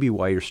this may be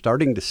why you're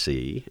starting to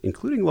see,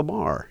 including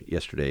Lamar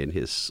yesterday in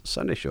his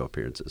Sunday show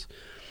appearances,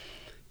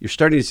 you're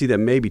starting to see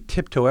them maybe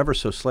tiptoe ever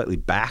so slightly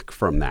back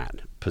from that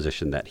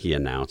position that he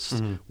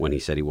announced when he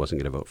said he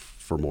wasn't going to vote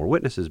for more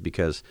witnesses,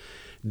 because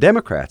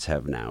Democrats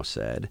have now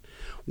said,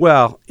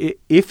 well,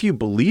 if you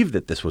believe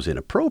that this was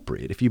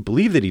inappropriate, if you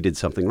believe that he did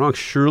something wrong,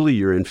 surely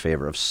you're in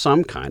favor of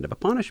some kind of a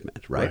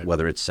punishment, right?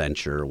 Whether it's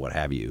censure or what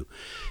have you.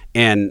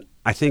 And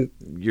I think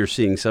you're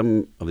seeing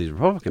some of these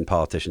Republican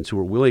politicians who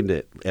are willing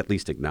to at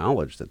least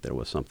acknowledge that there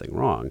was something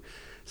wrong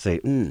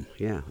say,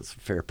 yeah, that's a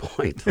fair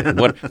point.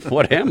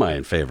 What am I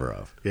in favor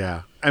of?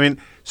 Yeah. I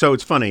mean, so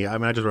it's funny. I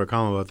mean, I just wrote a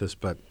column about this,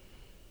 but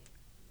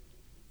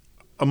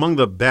among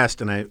the best,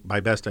 and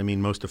by best I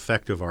mean most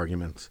effective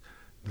arguments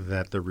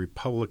that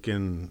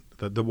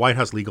the White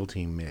House legal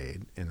team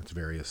made and its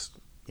various,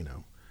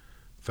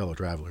 fellow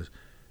travelers,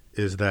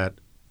 is that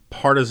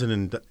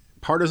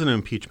partisan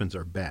impeachments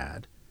are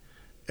bad.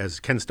 As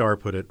Ken Starr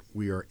put it,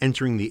 we are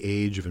entering the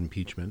age of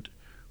impeachment,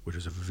 which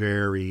is a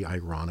very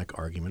ironic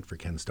argument for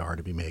Ken Starr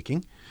to be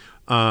making,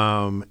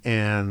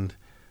 and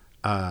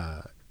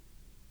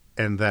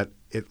that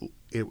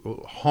it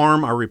will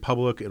harm our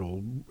republic.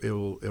 It'll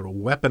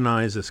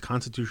weaponize this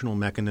constitutional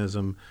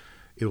mechanism.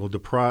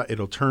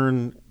 It'll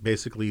turn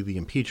basically the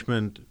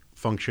impeachment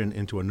function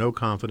into a no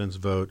confidence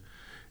vote,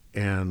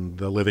 and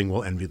the living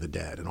will envy the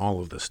dead, and all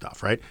of this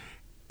stuff, right?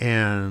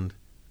 And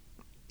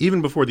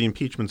even before the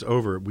impeachment's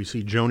over, we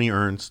see Joni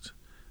Ernst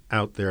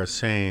out there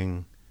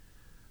saying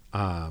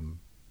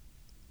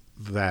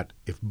that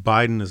if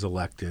Biden is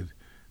elected,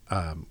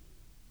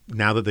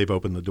 now that they've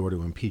opened the door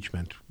to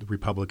impeachment, the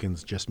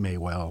Republicans just may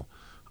well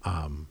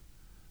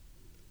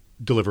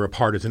deliver a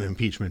partisan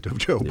impeachment of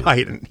Joe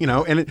Biden,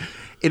 and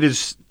it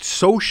is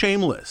so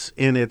shameless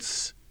in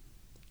its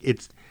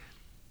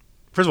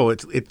first of all,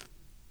 it's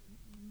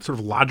sort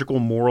of logical,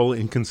 moral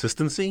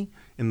inconsistency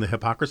in the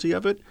hypocrisy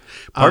of it.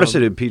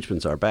 Partisan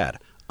impeachments are bad.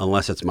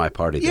 Unless it's my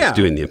party that's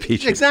doing the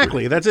impeachment.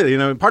 Exactly. That's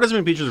it. Partisan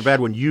impeachments are bad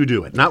when you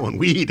do it, not when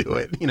we do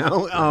it,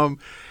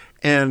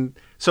 And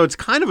so it's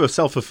kind of a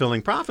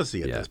self-fulfilling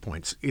prophecy at this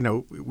point.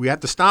 We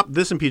have to stop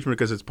this impeachment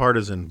because it's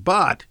partisan,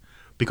 but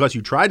because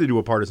you tried to do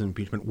a partisan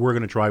impeachment, we're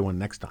going to try one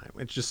next time.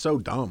 It's just so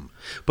dumb.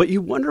 But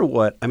you wonder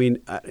I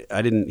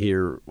didn't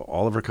hear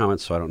all of her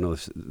comments, so I don't know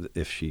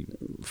if she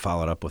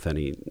followed up with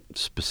any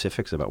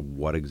specifics about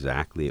what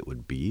exactly it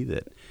would be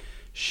that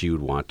she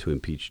would want to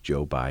impeach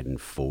Joe Biden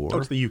for. Oh,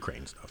 it's the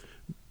Ukraine stuff.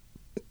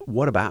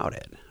 What about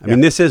it? I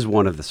mean, this is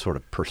one of the sort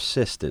of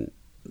persistent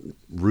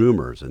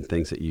rumors and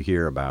things that you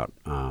hear about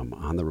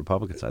on the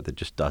Republican side that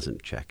just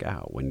doesn't check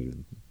out when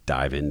you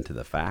dive into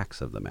the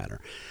facts of the matter.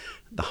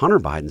 The Hunter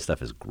Biden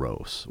stuff is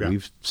gross. Yeah.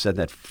 We've said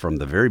that from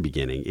the very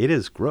beginning. It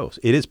is gross.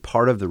 It is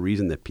part of the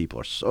reason that people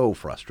are so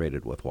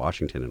frustrated with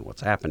Washington and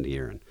what's happened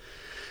here. And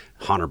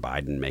Hunter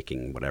Biden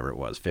making whatever it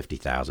was,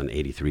 $50,000,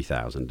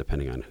 $83,000,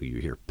 depending on who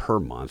you hear, per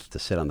month to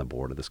sit on the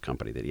board of this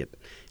company that he had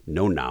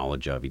no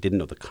knowledge of. He didn't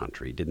know the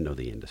country, he didn't know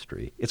the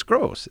industry. It's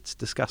gross. It's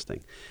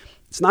disgusting.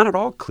 It's not at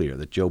all clear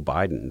that Joe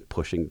Biden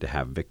pushing to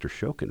have Victor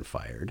Shokin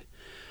fired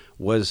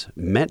was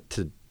meant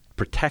to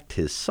protect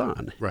his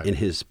son in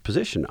his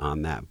position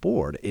on that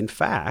board. In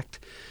fact,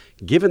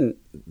 given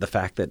the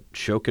fact that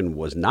Shokin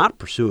was not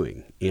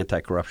pursuing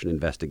anti-corruption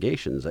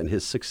investigations and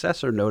his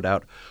successor no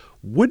doubt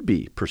would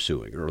be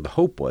pursuing, or the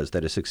hope was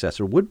that his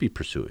successor would be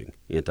pursuing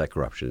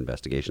anti-corruption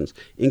investigations,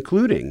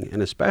 including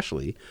and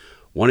especially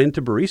one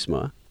into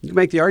Burisma, you can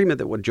make the argument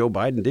that what Joe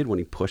Biden did when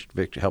he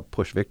helped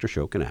push Victor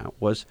Shokin out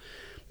was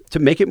to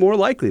make it more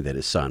likely that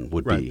his son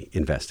would be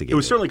investigated. It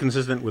was certainly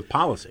consistent with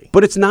policy.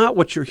 But it's not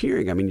what you're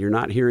hearing. I mean, you're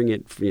not hearing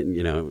it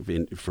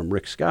from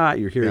Rick Scott.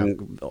 You're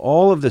hearing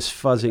all of this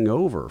fuzzing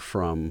over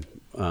from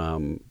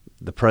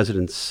the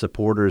president's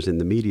supporters in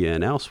the media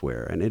and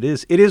elsewhere. And it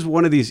is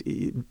one of these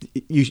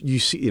you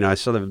see, I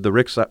saw the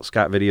Rick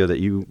Scott video that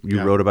you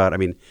wrote about. I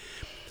mean,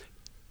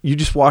 you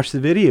just watch the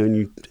video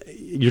and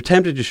you're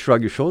tempted to shrug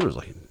your shoulders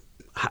like,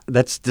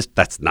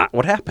 that's not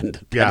what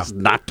happened. That's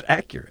not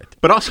accurate.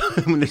 But also,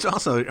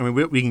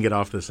 we can get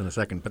off this in a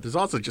second, but there's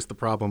also just the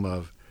problem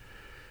of,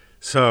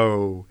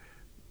 so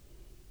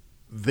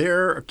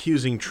they're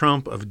accusing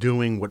Trump of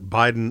doing what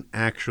Biden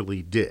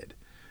actually did.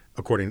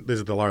 This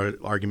is the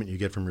argument you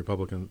get from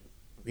Republican,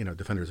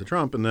 defenders of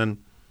Trump. And then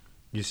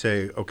you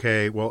say,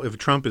 okay, well, if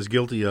Trump is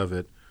guilty of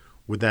it,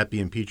 would that be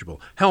impeachable?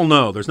 Hell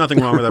no, there's nothing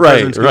wrong with that.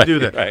 President's going to do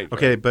that.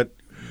 Okay, but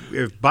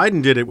if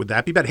Biden did it, would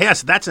that be bad?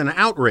 Yes, that's an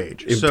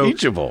outrage.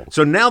 Impeachable.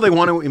 So now they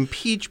want to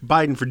impeach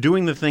Biden for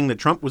doing the thing that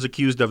Trump was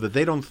accused of, that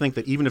they don't think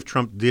that even if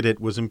Trump did it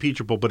was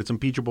impeachable, but it's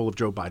impeachable if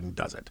Joe Biden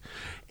does it.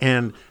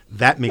 And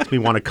that makes me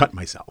want to cut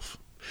myself,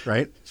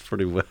 right? It's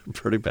pretty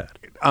bad.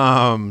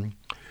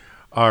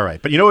 All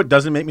right. But you know what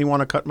doesn't make me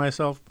want to cut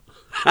myself?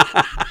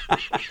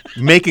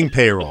 Making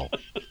payroll.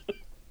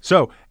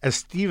 So, as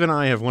Steve and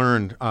I have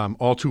learned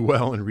all too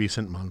well in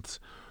recent months,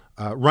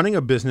 running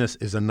a business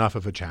is enough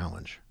of a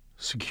challenge.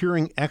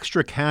 Securing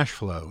extra cash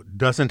flow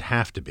doesn't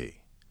have to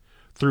be.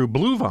 Through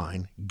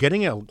Bluevine,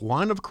 getting a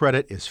line of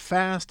credit is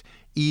fast,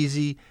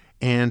 easy,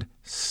 and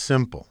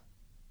simple.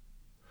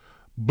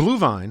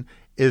 Bluevine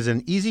is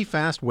an easy,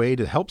 fast way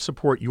to help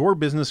support your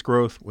business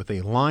growth with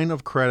a line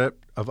of credit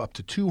of up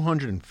to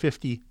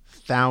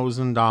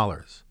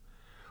 $250,000.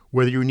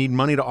 Whether you need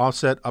money to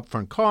offset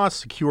upfront costs,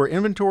 secure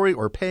inventory,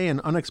 or pay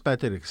an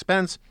unexpected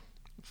expense,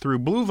 through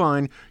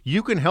Bluevine,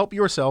 you can help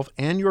yourself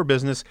and your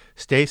business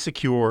stay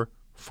secure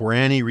for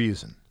any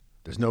reason.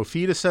 There's no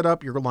fee to set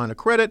up your line of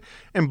credit,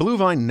 and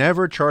Bluevine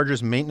never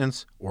charges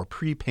maintenance or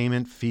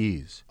prepayment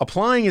fees.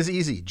 Applying is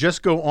easy.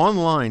 Just go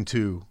online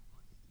to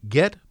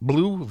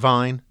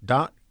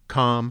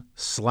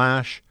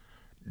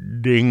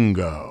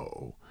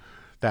getbluevine.com/dingo.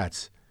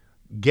 That's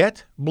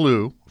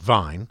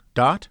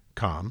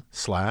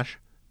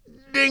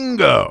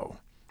getbluevine.com/dingo.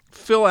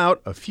 Fill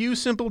out a few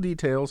simple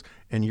details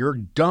and you're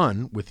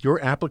done with your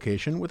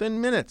application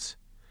within minutes.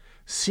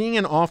 Seeing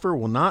an offer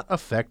will not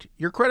affect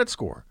your credit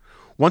score.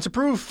 Once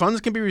approved,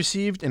 funds can be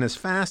received in as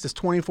fast as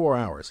 24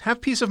 hours. Have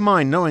peace of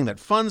mind knowing that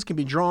funds can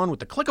be drawn with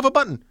the click of a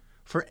button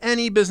for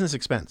any business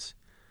expense.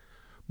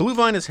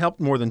 Bluevine has helped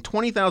more than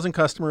 20,000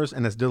 customers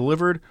and has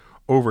delivered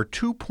over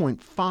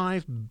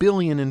 $2.5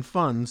 billion in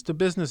funds to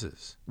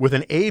businesses. With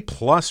an A+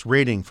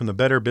 rating from the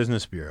Better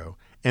Business Bureau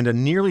and a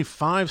nearly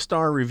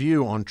 5-star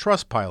review on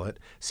Trustpilot,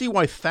 see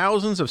why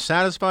thousands of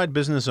satisfied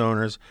business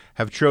owners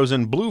have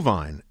chosen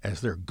Bluevine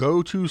as their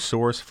go-to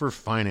source for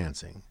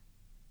financing.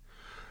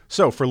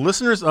 So, for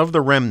listeners of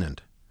The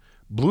Remnant,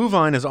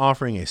 Bluevine is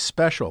offering a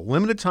special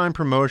limited-time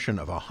promotion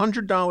of a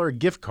 $100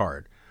 gift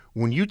card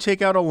when you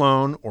take out a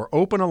loan or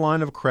open a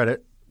line of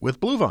credit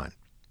with Bluevine.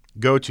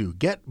 Go to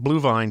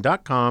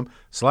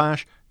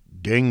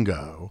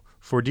getbluevine.com/dingo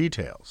for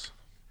details.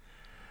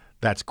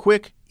 That's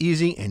quick,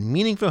 easy, and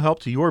meaningful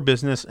help to your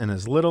business in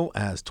as little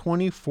as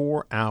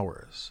 24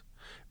 hours.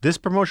 This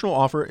promotional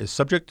offer is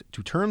subject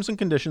to terms and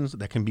conditions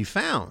that can be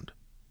found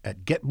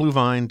at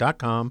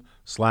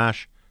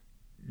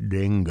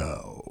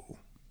getbluevine.com/dingo. All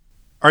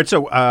right,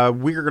 so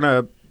we're going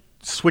to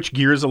switch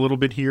gears a little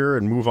bit here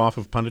and move off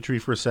of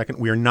punditry for a second.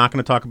 We are not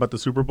going to talk about the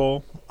Super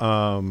Bowl.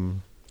 I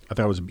thought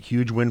it was a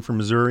huge win for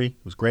Missouri.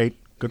 It was great.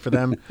 Good for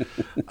them.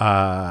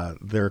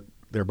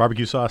 Their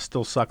barbecue sauce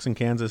still sucks in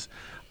Kansas.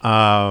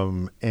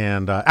 Actually,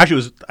 it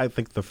was, I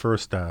think, the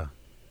first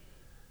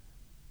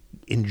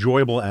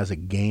enjoyable as a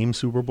game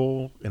Super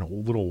Bowl in a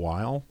little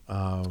while.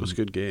 It was a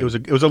good game. It was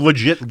a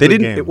legit good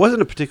game. It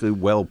wasn't a particularly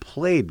well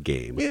played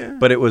game,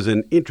 but it was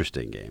an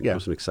interesting game. Yeah. It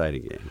was an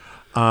exciting game.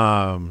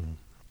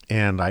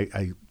 And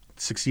I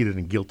succeeded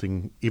in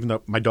guilting, even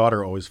though my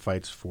daughter always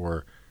fights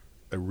for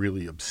a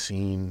really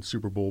obscene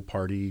Super Bowl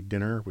party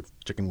dinner with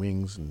chicken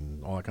wings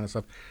and all that kind of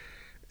stuff.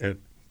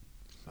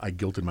 I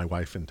guilted my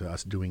wife into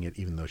us doing it,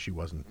 even though she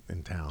wasn't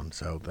in town.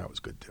 So that was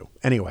good too.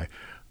 Anyway,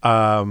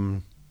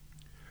 so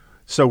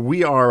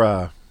we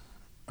are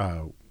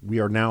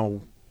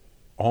now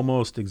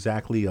almost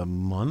exactly a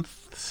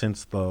month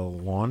since the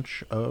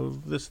launch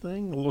of this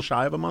thing. A little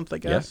shy of a month, I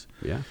guess.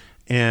 Yeah.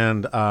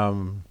 And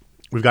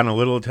we've gotten a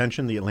little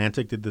attention. The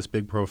Atlantic did this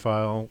big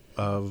profile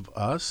of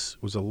us.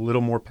 It was a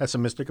little more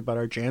pessimistic about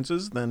our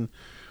chances than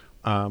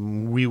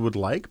we would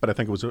like, but I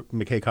think it was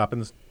McKay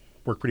Coppins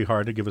worked pretty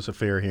hard to give us a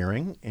fair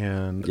hearing.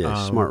 And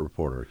smart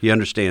reporter. He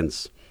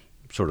understands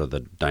sort of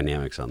the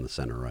dynamics on the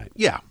center right.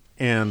 Yeah,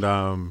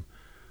 and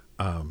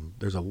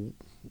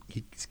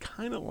he's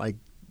kind of like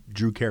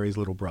Drew Carey's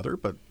little brother,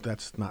 but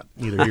that's not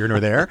neither here nor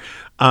there.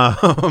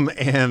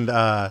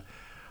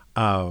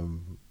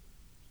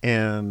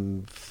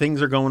 And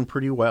things are going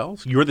pretty well.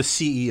 So you're the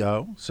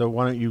CEO, so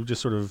why don't you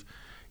just sort of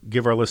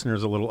give our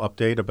listeners a little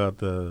update about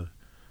the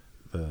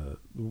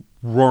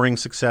roaring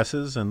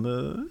successes and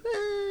the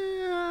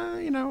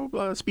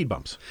speed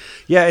bumps.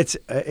 Yeah,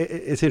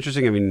 it's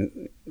interesting. I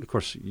mean, of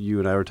course, you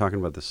and I were talking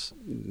about this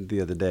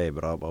the other day,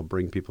 but I'll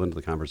bring people into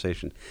the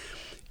conversation.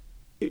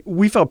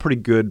 We felt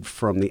pretty good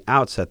from the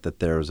outset that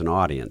there was an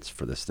audience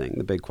for this thing.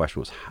 The big question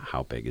was,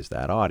 how big is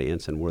that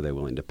audience, and were they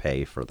willing to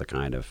pay for the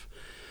kind of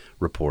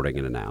reporting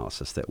and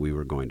analysis that we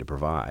were going to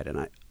provide?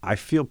 And I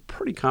feel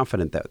pretty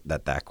confident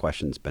that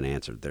question's been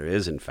answered. There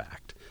is, in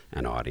fact,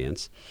 an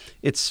audience.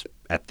 It's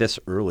at this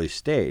early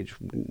stage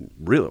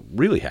really,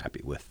 really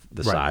happy with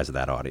the size of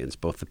that audience,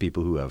 both the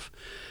people who have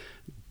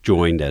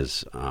joined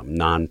as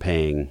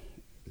non-paying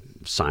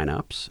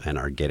sign-ups and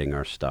are getting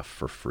our stuff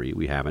for free.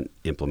 We haven't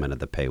implemented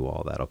the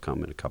paywall. That'll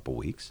come in a couple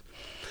weeks.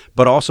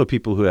 But also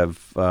people who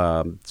have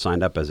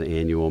signed up as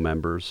annual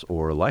members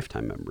or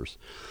lifetime members.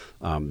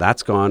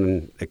 That's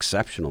gone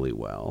exceptionally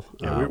well.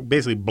 Yeah, we've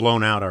basically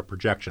blown out our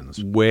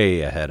projections.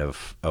 Way ahead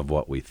of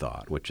what we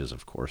thought, which is,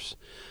 of course,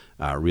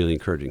 really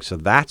encouraging. So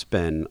that's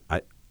been,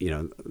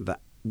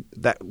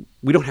 that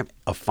we don't have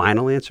a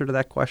final answer to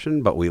that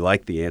question, but we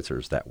like the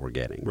answers that we're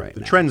getting right now.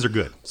 The trends are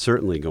good.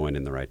 Certainly going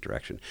in the right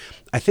direction.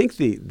 I think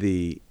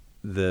the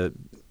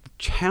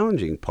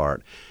challenging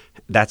part,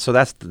 that's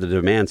the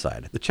demand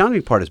side. The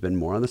challenging part has been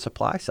more on the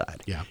supply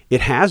side. Yeah. It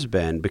has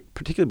been,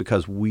 particularly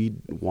because we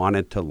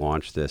wanted to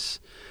launch this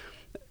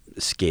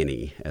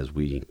skinny, as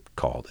we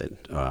called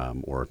it,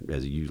 or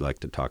as you like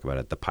to talk about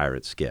it, the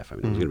pirate skiff. I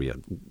mean, it was going to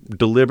be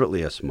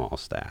deliberately a small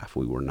staff.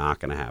 We were not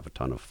going to have a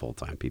ton of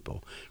full-time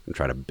people. We're going to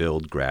try to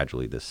build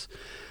gradually this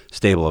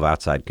stable of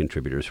outside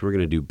contributors. We're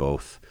going to do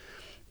both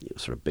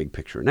sort of big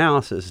picture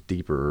analysis,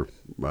 deeper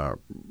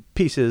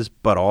pieces,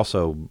 but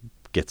also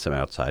get some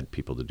outside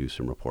people to do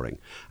some reporting.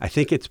 I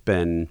think it's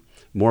been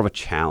more of a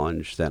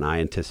challenge than I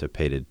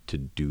anticipated to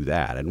do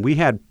that. And we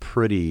had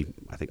pretty,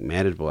 I think,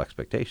 manageable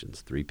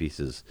expectations, 3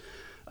 pieces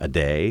a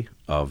day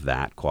of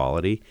that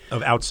quality.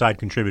 Of outside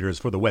contributors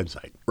for the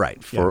website.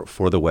 Right,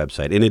 for the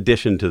website, in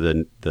addition to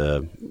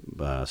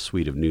the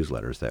suite of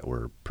newsletters that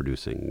we're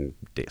producing,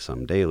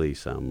 some daily,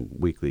 some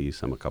weekly,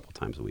 some a couple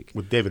times a week.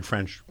 With David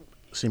French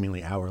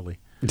seemingly hourly.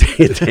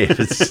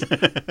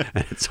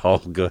 It's all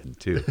good,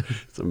 too.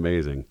 It's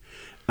amazing.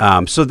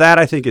 So that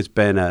I think has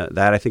been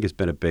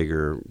a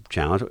bigger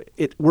challenge.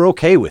 We're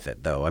okay with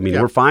it, though. I mean,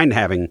 we're fine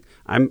having.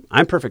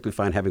 I'm perfectly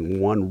fine having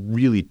one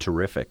really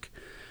terrific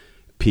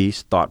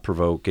piece,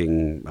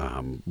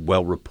 thought-provoking,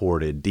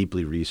 well-reported,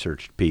 deeply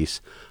researched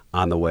piece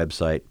on the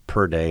website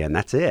per day, and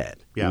that's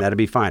it. Yeah. And that'd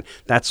be fine.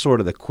 That's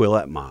sort of the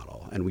Quillette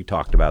model, and we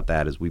talked about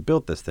that as we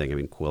built this thing. I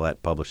mean,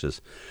 Quillette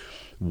publishes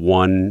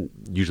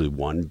usually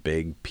one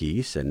big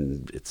piece,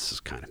 and it's this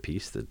kind of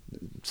piece that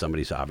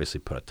somebody's obviously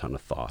put a ton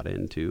of thought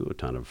into, a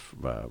ton of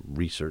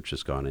research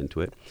has gone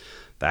into it.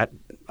 That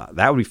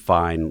would be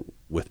fine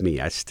with me.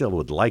 I still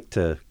would like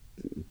to,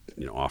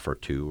 offer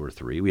 2 or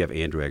 3. We have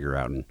Andrew Egger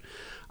out in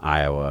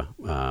Iowa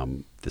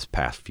this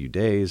past few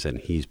days, and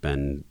he's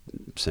been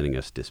sending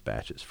us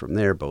dispatches from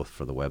there, both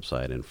for the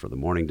website and for the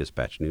Morning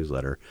Dispatch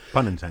newsletter.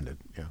 Pun intended,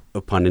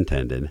 yeah. Pun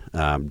intended.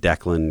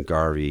 Declan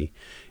Garvey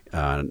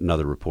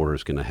Another reporter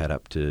is going to head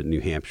up to New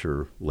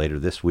Hampshire later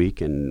this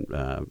week and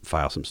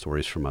file some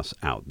stories from us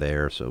out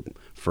there. So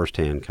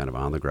firsthand, kind of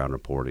on-the-ground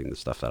reporting, the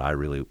stuff that I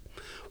really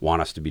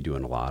want us to be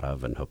doing a lot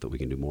of and hope that we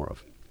can do more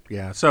of.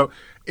 Yeah, so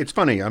it's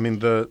funny. I mean,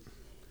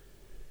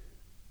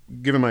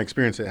 given my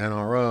experience at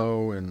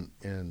NRO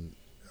and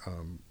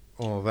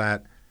all of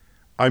that,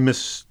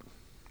 as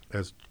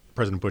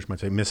President Bush might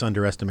say,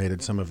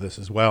 misunderestimated some of this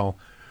as well.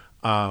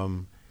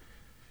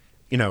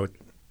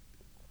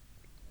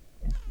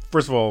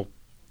 First of all,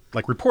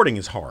 like reporting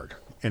is hard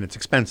and it's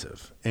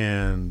expensive.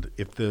 And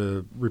if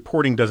the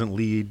reporting doesn't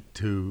lead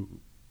to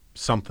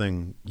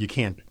something, you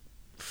can't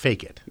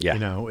fake it.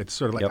 Yeah. It's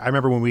sort of like, I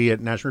remember when we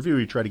at National Review,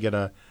 we tried to get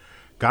a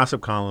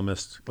gossip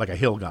columnist, like a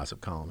Hill gossip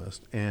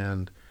columnist.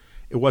 And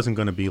it wasn't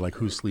going to be like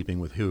who's sleeping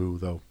with who,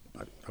 though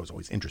I was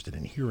always interested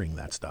in hearing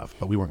that stuff,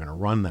 but we weren't going to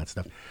run that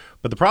stuff.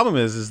 But the problem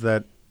is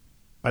that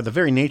by the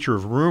very nature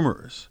of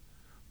rumors,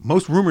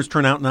 most rumors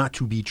turn out not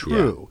to be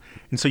true. Yeah.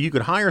 And so you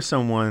could hire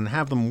someone,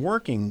 have them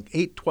working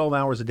 8, 12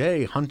 hours a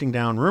day, hunting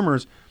down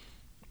rumors,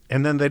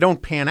 and then they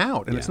don't pan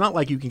out. And it's not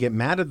like you can get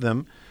mad at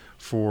them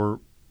for,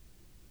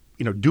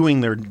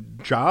 doing their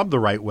job the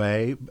right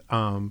way.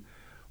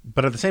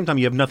 But at the same time,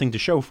 you have nothing to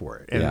show for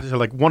it. And so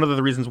like one of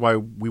the reasons why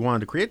we wanted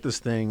to create this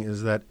thing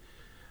is that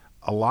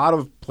a lot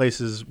of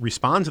places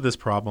respond to this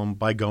problem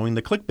by going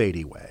the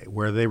clickbaity way,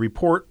 where they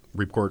report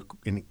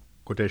in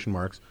quotation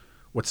marks,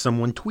 what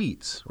someone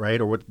tweets, right?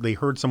 Or what they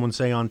heard someone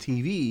say on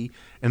TV,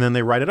 and then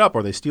they write it up,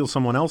 or they steal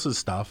someone else's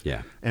stuff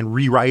and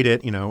rewrite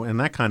it, and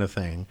that kind of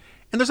thing.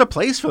 And there's a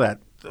place for that,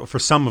 for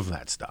some of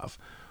that stuff.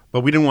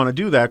 But we didn't want to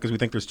do that because we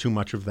think there's too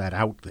much of that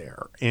out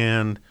there.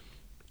 And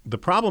the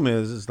problem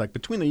is like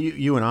between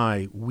you and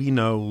I, we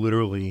know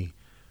literally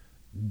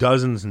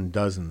dozens and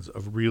dozens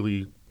of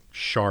really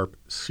sharp,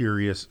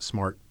 serious,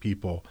 smart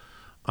people.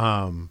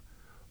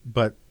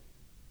 But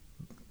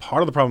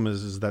part of the problem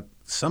is that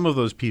some of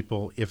those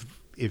people, if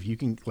you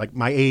can, like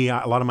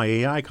a lot of my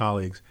AI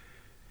colleagues,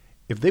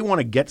 if they want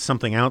to get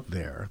something out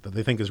there that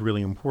they think is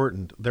really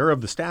important, they're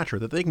of the stature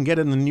that they can get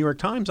it in the New York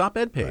Times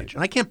op-ed page. Right.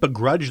 And I can't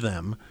begrudge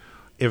them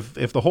if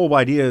the whole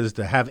idea is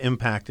to have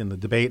impact in the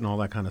debate and all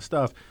that kind of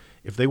stuff.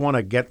 If they want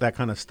to get that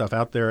kind of stuff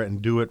out there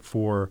and do it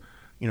for,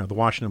 the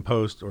Washington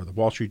Post or the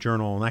Wall Street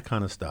Journal and that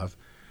kind of stuff,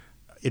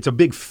 it's a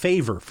big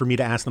favor for me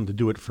to ask them to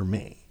do it for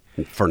me.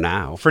 For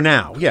now,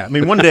 yeah. I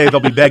mean, one day they'll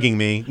be begging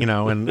me,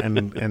 and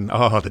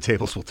the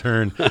tables will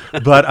turn.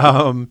 But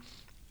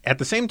at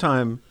the same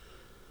time,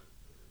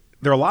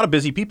 there are a lot of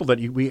busy people that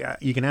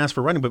you can ask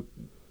for running, but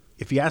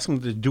if you ask them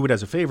to do it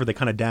as a favor, they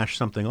kind of dash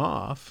something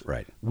off.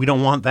 Right. We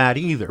don't want that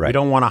either. Right. We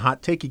don't want a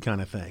hot takey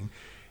kind of thing.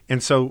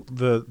 And so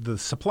the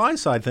supply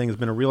side thing has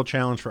been a real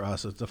challenge for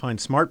us, is to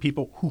find smart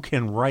people who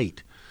can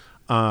write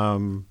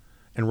and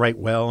write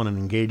well in an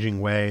engaging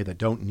way that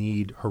don't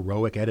need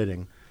heroic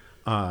editing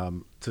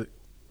to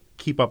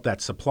keep up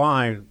that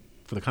supply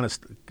for the kind of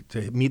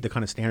to meet the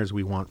kind of standards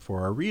we want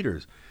for our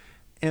readers.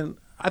 And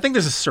I think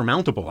this is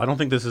surmountable. I don't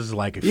think this is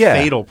like a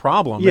fatal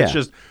problem. Yeah. It's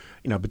just,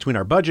 between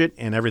our budget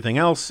and everything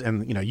else,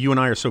 and you and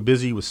I are so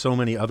busy with so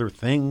many other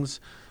things,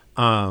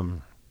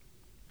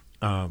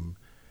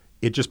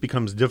 it just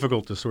becomes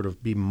difficult to sort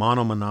of be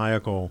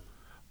monomaniacal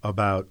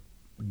about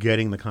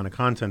getting the kind of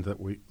content that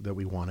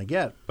we want to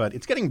get. But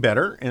it's getting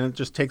better, and it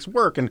just takes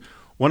work. And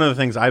one of the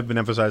things I've been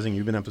emphasizing,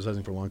 you've been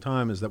emphasizing for a long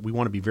time, is that we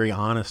want to be very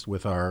honest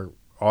with our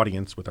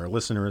audience, with our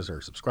listeners, our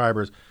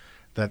subscribers,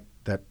 that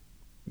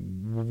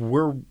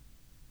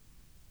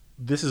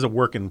this is a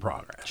work in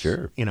progress.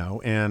 Sure.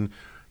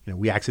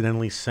 We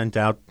accidentally sent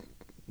out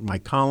my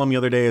column the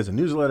other day as a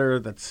newsletter.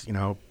 That's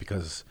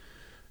because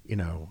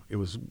it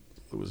was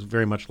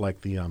very much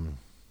like the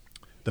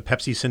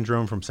Pepsi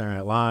syndrome from Saturday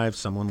Night Live.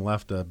 Someone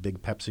left a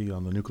big Pepsi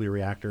on the nuclear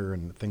reactor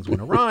and things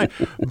went awry.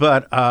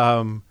 But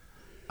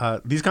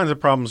these kinds of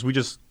problems, we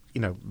just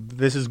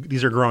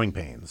these are growing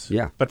pains.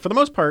 Yeah. But for the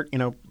most part,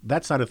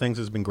 that side of things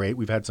has been great.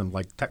 We've had some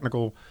like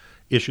technical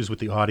issues with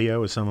the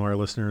audio, as some of our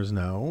listeners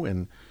know,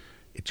 and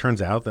it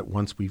turns out that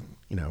once we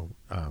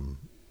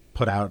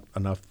put out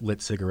enough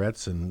lit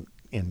cigarettes in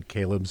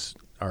Caleb's,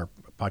 our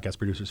podcast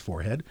producer's,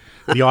 forehead,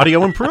 the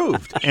audio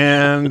improved.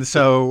 And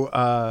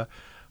so,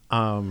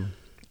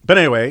 but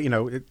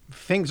anyway,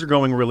 things are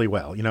going really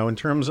well. In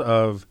terms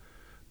of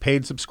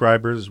paid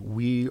subscribers,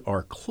 we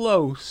are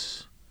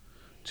close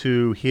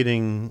to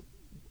hitting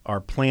our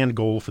planned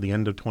goal for the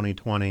end of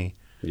 2020.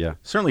 Yeah.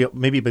 Certainly,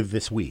 maybe by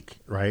this week,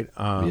 right?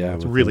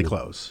 It's really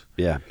close.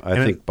 Yeah. I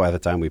think by the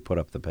time we put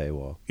up the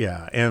paywall.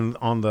 Yeah. And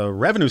on the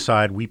revenue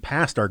side, we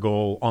passed our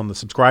goal on the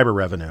subscriber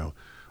revenue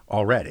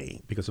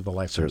already because of the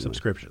lifetime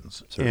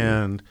subscriptions. Certainly.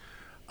 And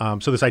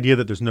so this idea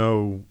that there's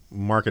no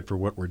market for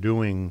what we're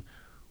doing,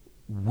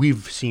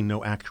 we've seen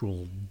no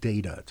actual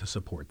data to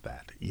support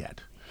that yet.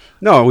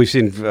 No, we've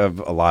seen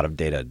a lot of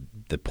data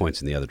that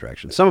points in the other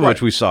direction. Some of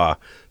which we saw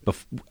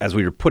as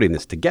we were putting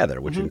this together,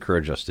 which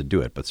encouraged us to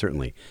do it. But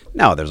certainly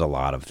now there's a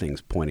lot of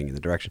things pointing in the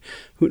direction.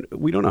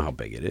 We don't know how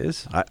big it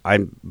is. I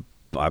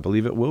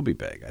believe it will be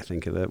big. I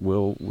think that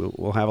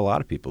we'll have a lot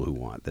of people who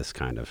want this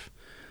kind of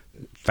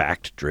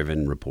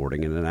fact-driven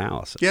reporting and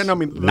analysis. Yeah, no, I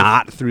mean,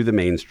 not through the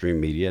mainstream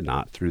media,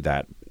 not through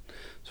that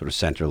sort of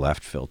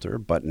center-left filter,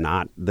 but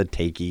not the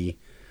takey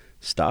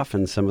stuff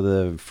and some of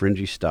the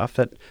fringy stuff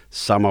that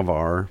some of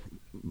our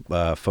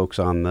folks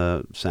on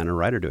the center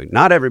right are doing.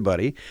 Not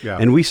everybody,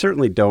 and we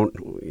certainly don't.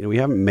 We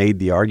haven't made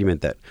the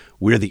argument that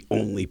we're the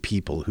only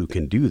people who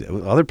can do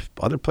that.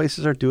 Other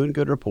places are doing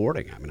good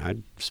reporting. I mean, I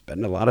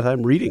spend a lot of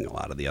time reading a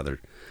lot of the other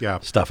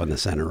stuff on the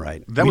center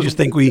right. We just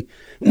think we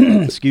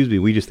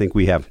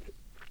have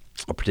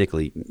a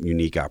particularly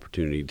unique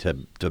opportunity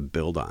to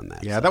build on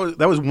that. Yeah,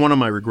 that was one of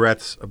my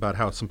regrets about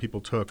how some people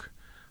took,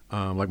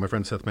 like my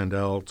friend Seth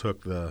Mandel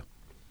took the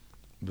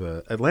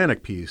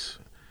Atlantic piece.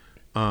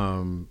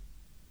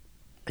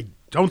 I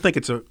don't think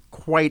it's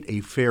quite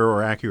a fair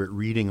or accurate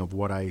reading of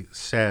what I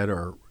said,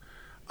 or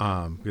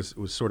because it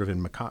was sort of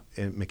in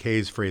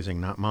McKay's phrasing,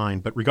 not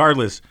mine. But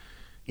regardless,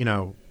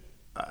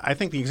 I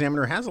think the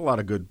Examiner has a lot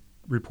of good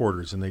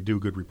reporters, and they do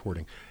good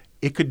reporting.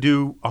 It could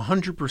do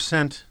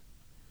 100%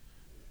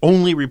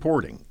 only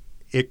reporting.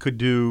 It could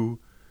do,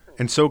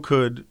 and so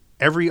could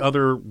every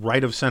other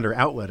right-of-center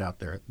outlet out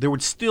there. There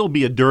would still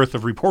be a dearth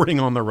of reporting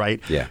on the right,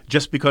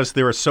 just because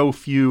there are so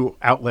few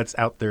outlets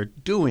out there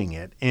doing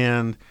it.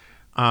 And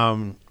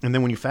then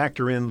when you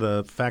factor in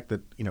the fact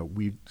that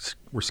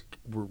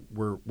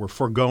we're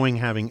foregoing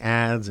having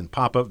ads and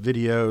pop-up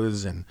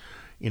videos and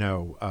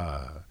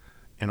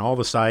and all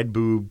the side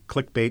boob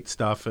clickbait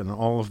stuff and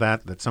all of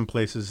that some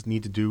places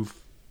need to do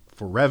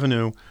for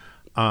revenue,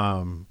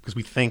 because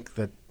we think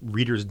that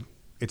readers,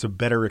 it's a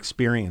better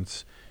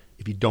experience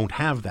if you don't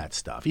have that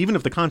stuff, even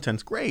if the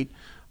content's great.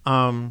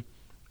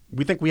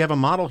 We think we have a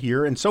model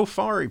here, and so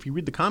far, if you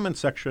read the comments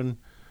section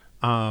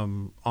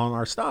on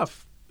our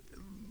stuff,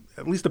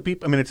 at least the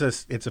people. I mean, it's a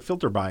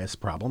filter bias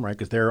problem, right?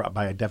 Because they're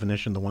by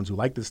definition the ones who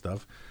like this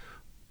stuff.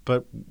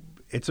 But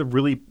it's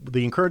the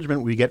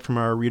encouragement we get from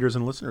our readers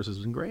and listeners has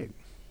been great.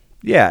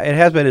 Yeah, it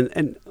has been.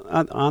 And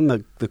on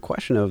the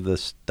question of the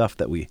stuff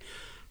that we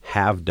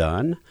have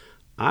done,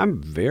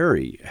 I'm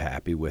very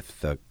happy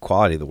with the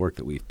quality of the work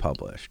that we've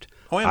published.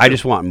 I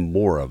just want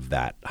more of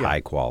that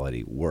high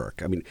quality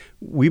work. I mean,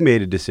 we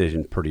made a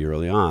decision pretty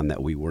early on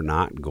that we were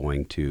not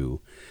going to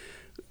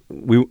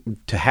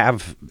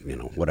have,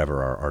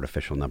 whatever our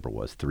artificial number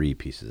was, 3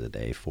 pieces a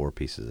day, 4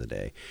 pieces a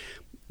day,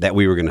 that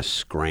we were going to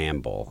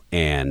scramble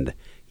and,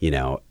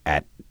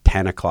 at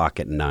 10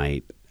 o'clock at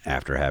night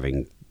after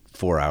having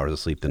 4 hours of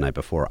sleep the night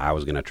before, I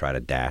was going to try to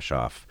dash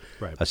off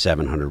a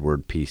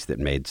 700-word piece that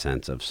made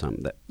sense of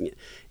that.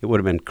 It would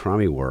have been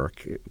crummy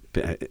work,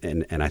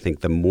 and I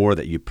think the more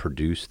that you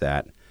produce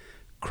that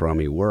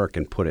crummy work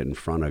and put it in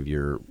front of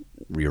your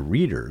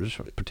readers,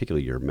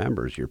 particularly your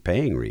members, your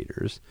paying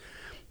readers,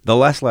 the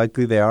less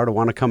likely they are to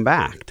want to come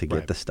back to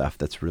get the stuff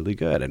that's really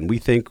good. And we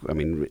think,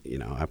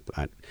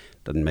 it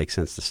doesn't make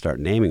sense to start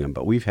naming them,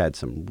 but we've had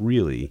some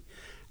really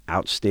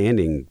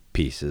outstanding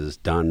pieces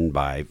done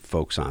by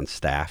folks on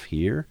staff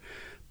here,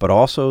 but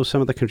also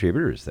some of the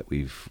contributors that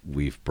we've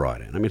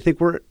brought in. I mean, I think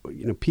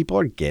people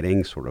are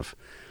getting sort of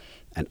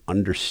an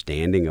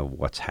understanding of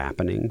what's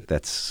happening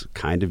that's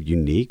kind of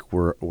unique.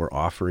 We're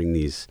offering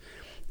these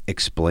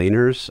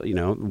explainers.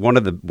 One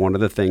of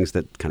the things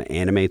that kind of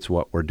animates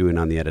what we're doing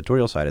on the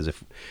editorial side is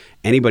if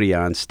anybody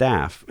on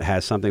staff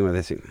has something where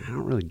they say, I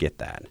don't really get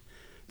that.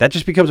 That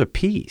just becomes a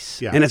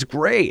piece, and it's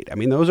great. I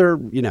mean, those are,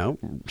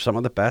 some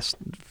of the best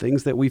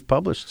things that we've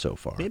published so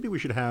far. Maybe we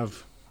should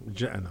have,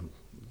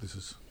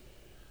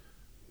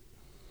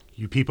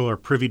 you people are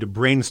privy to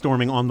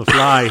brainstorming on the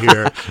fly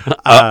here.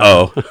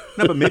 No,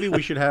 but maybe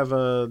we should have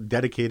a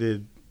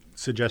dedicated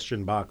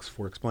suggestion box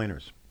for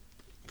explainers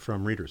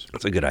from readers.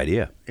 That's a good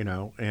idea.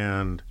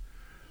 And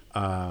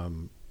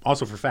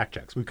also for fact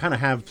checks. We kind of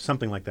have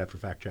something like that for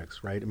fact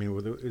checks, right? I mean,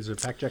 is it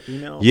fact check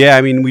email? Yeah,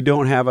 I mean, we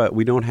don't have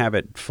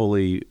it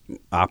fully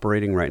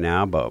operating right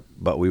now,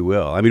 but we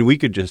will. I mean, we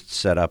could just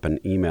set up an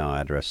email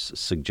address,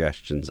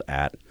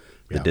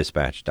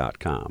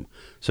 suggestions@thedispatch.com.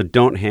 So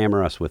don't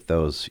hammer us with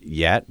those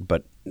yet,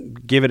 but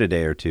give it a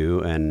day or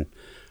two and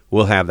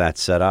we'll have that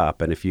set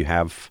up. And if you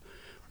have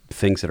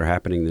things that are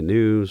happening in the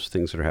news,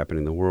 things that are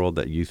happening in the world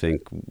that you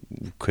think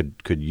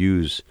could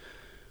use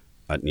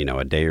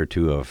a day or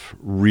two of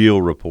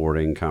real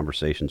reporting,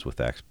 conversations with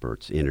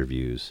experts,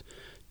 interviews,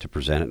 to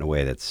present it in a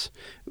way that's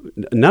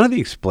none of the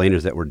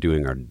explainers that we're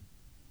doing are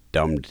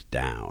dumbed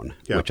down,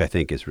 which I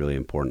think is really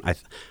important. I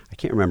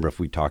can't remember if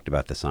we talked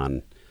about this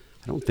I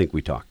don't think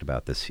we talked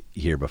about this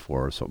here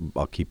before, so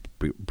I'll keep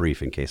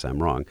brief in case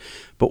I'm wrong.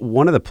 But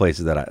one of the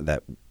places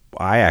that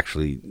I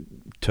actually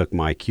took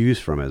my cues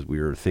from as we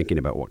were thinking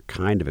about what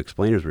kind of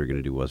explainers we were going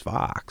to do was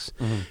Vox.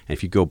 Mm-hmm. And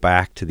if you go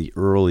back to the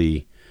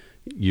early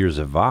years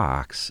of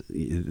Vox,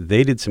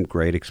 they did some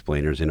great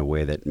explainers in a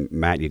way that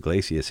Matt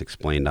Yglesias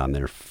explained on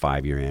their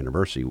 5-year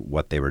anniversary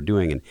what they were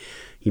doing. And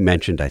he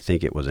mentioned, I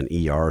think it was an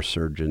ER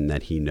surgeon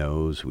that he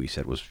knows, who he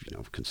said was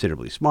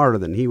considerably smarter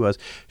than he was.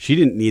 She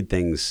didn't need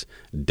things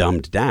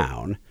dumbed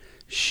down.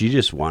 She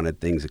just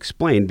wanted things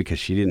explained because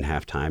she didn't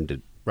have time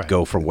to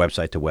go from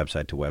website to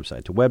website to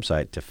website to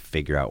website to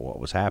figure out what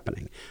was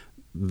happening.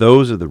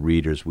 those are the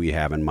readers we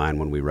have in mind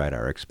when we write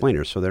our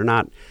explainers. So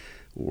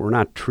we're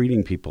not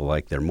treating people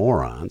like they're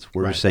morons.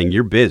 We're just saying,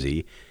 you're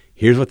busy.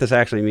 Here's what this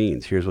actually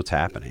means. Here's what's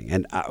happening.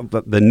 And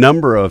but the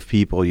number of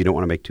people, you don't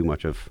want to make too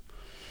much of,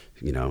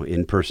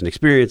 in-person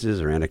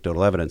experiences or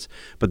anecdotal evidence,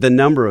 but the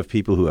number of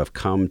people who have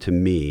come to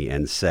me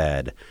and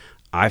said,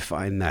 I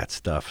find that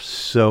stuff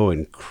so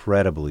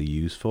incredibly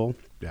useful.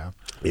 Yeah,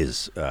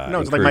 is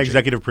it's like my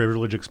executive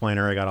privilege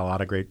explainer. I got a lot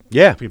of great.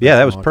 Yeah,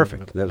 that was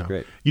perfect. That was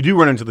great. You do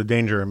run into the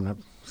danger. I mean,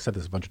 I've said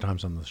this a bunch of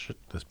times on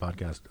this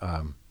podcast.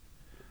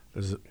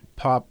 There's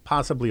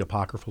possibly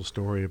apocryphal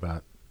story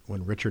about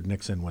when Richard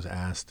Nixon was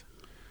asked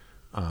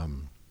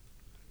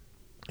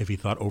if he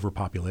thought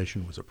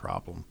overpopulation was a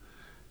problem,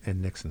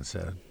 and Nixon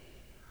said,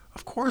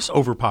 "Of course,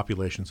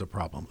 overpopulation's a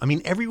problem. I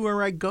mean,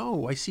 everywhere I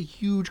go, I see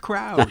huge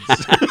crowds.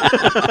 It's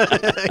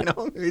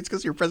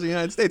because you're president of the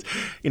United States.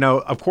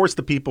 Of course,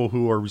 the people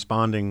who are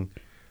responding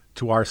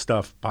to our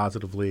stuff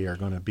positively are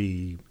going to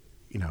be,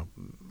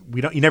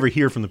 you never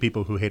hear from the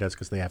people who hate us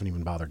because they haven't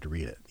even bothered to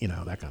read it,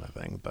 that kind of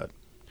thing. But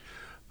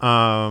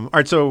all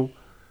right, so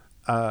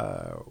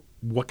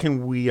what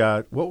can we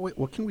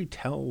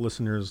tell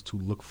listeners to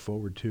look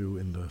forward to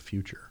in the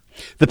future?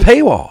 The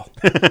paywall.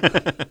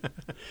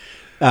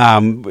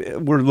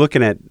 We're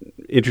looking at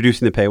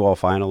introducing the paywall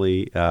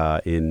finally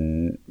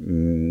in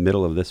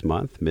middle of this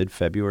month,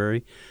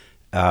 mid-February.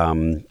 It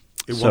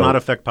will not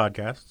affect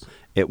podcasts.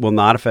 It will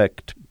not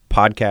affect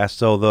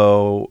podcasts,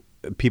 although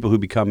people who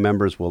become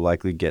members will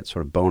likely get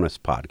sort of bonus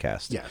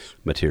podcast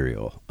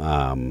material,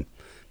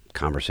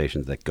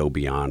 conversations that go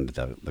beyond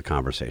the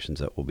conversations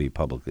that will be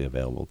publicly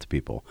available to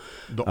people.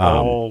 The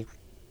all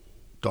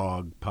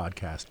dog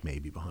podcast may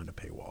be behind a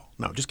paywall.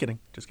 No, just kidding.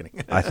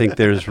 I think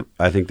there's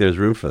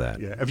room for that.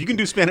 Yeah, if you can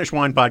do Spanish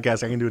wine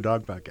podcast, I can do a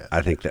dog podcast.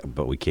 I think that,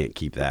 but we can't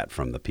keep that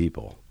from the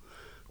people.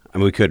 I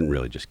mean, we couldn't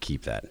really just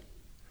keep that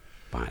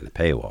behind the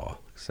paywall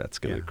because that's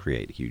going to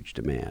create huge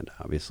demand,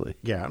 obviously.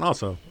 Yeah, and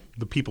also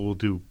the people will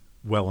do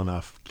well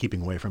enough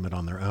keeping away from it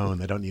on their own.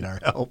 They don't need our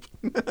help.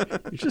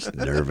 You're just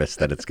nervous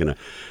that it's going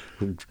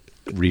to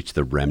reach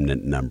the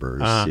remnant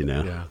numbers,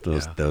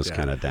 those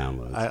kind of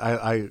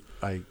downloads.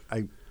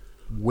 I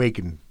wake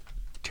in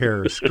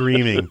terror,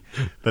 screaming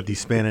that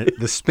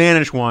the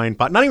Spanish wine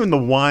not even the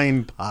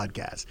wine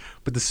podcast,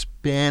 but the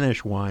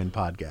Spanish wine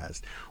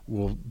podcast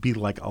will be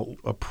like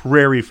a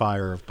prairie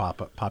fire of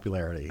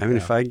popularity. I mean,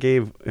 if I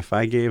gave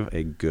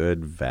a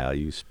good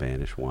value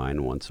Spanish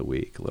wine once a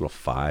week, a little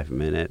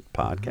 5-minute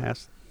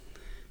podcast,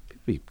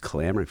 people would be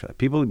clamoring for that.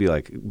 People would be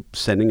like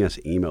sending us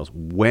emails.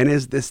 When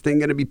is this thing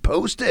going to be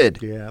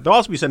posted? Yeah, they'll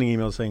also be sending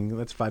emails saying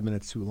that's 5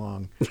 minutes too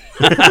long.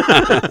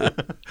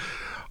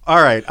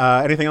 All right.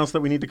 Anything else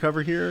that we need to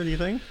cover here, do you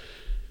think?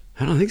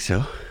 I don't think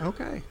so.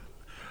 Okay.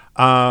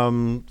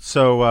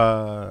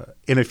 So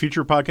in a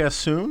future podcast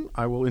soon,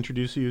 I will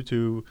introduce you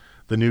to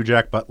the new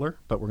Jack Butler,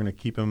 but we're going to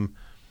keep him.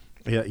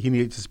 Yeah, he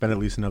needs to spend at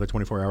least another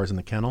 24 hours in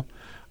the kennel.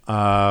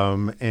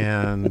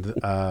 And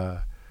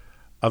other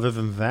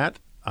than that,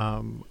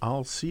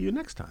 I'll see you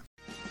next time.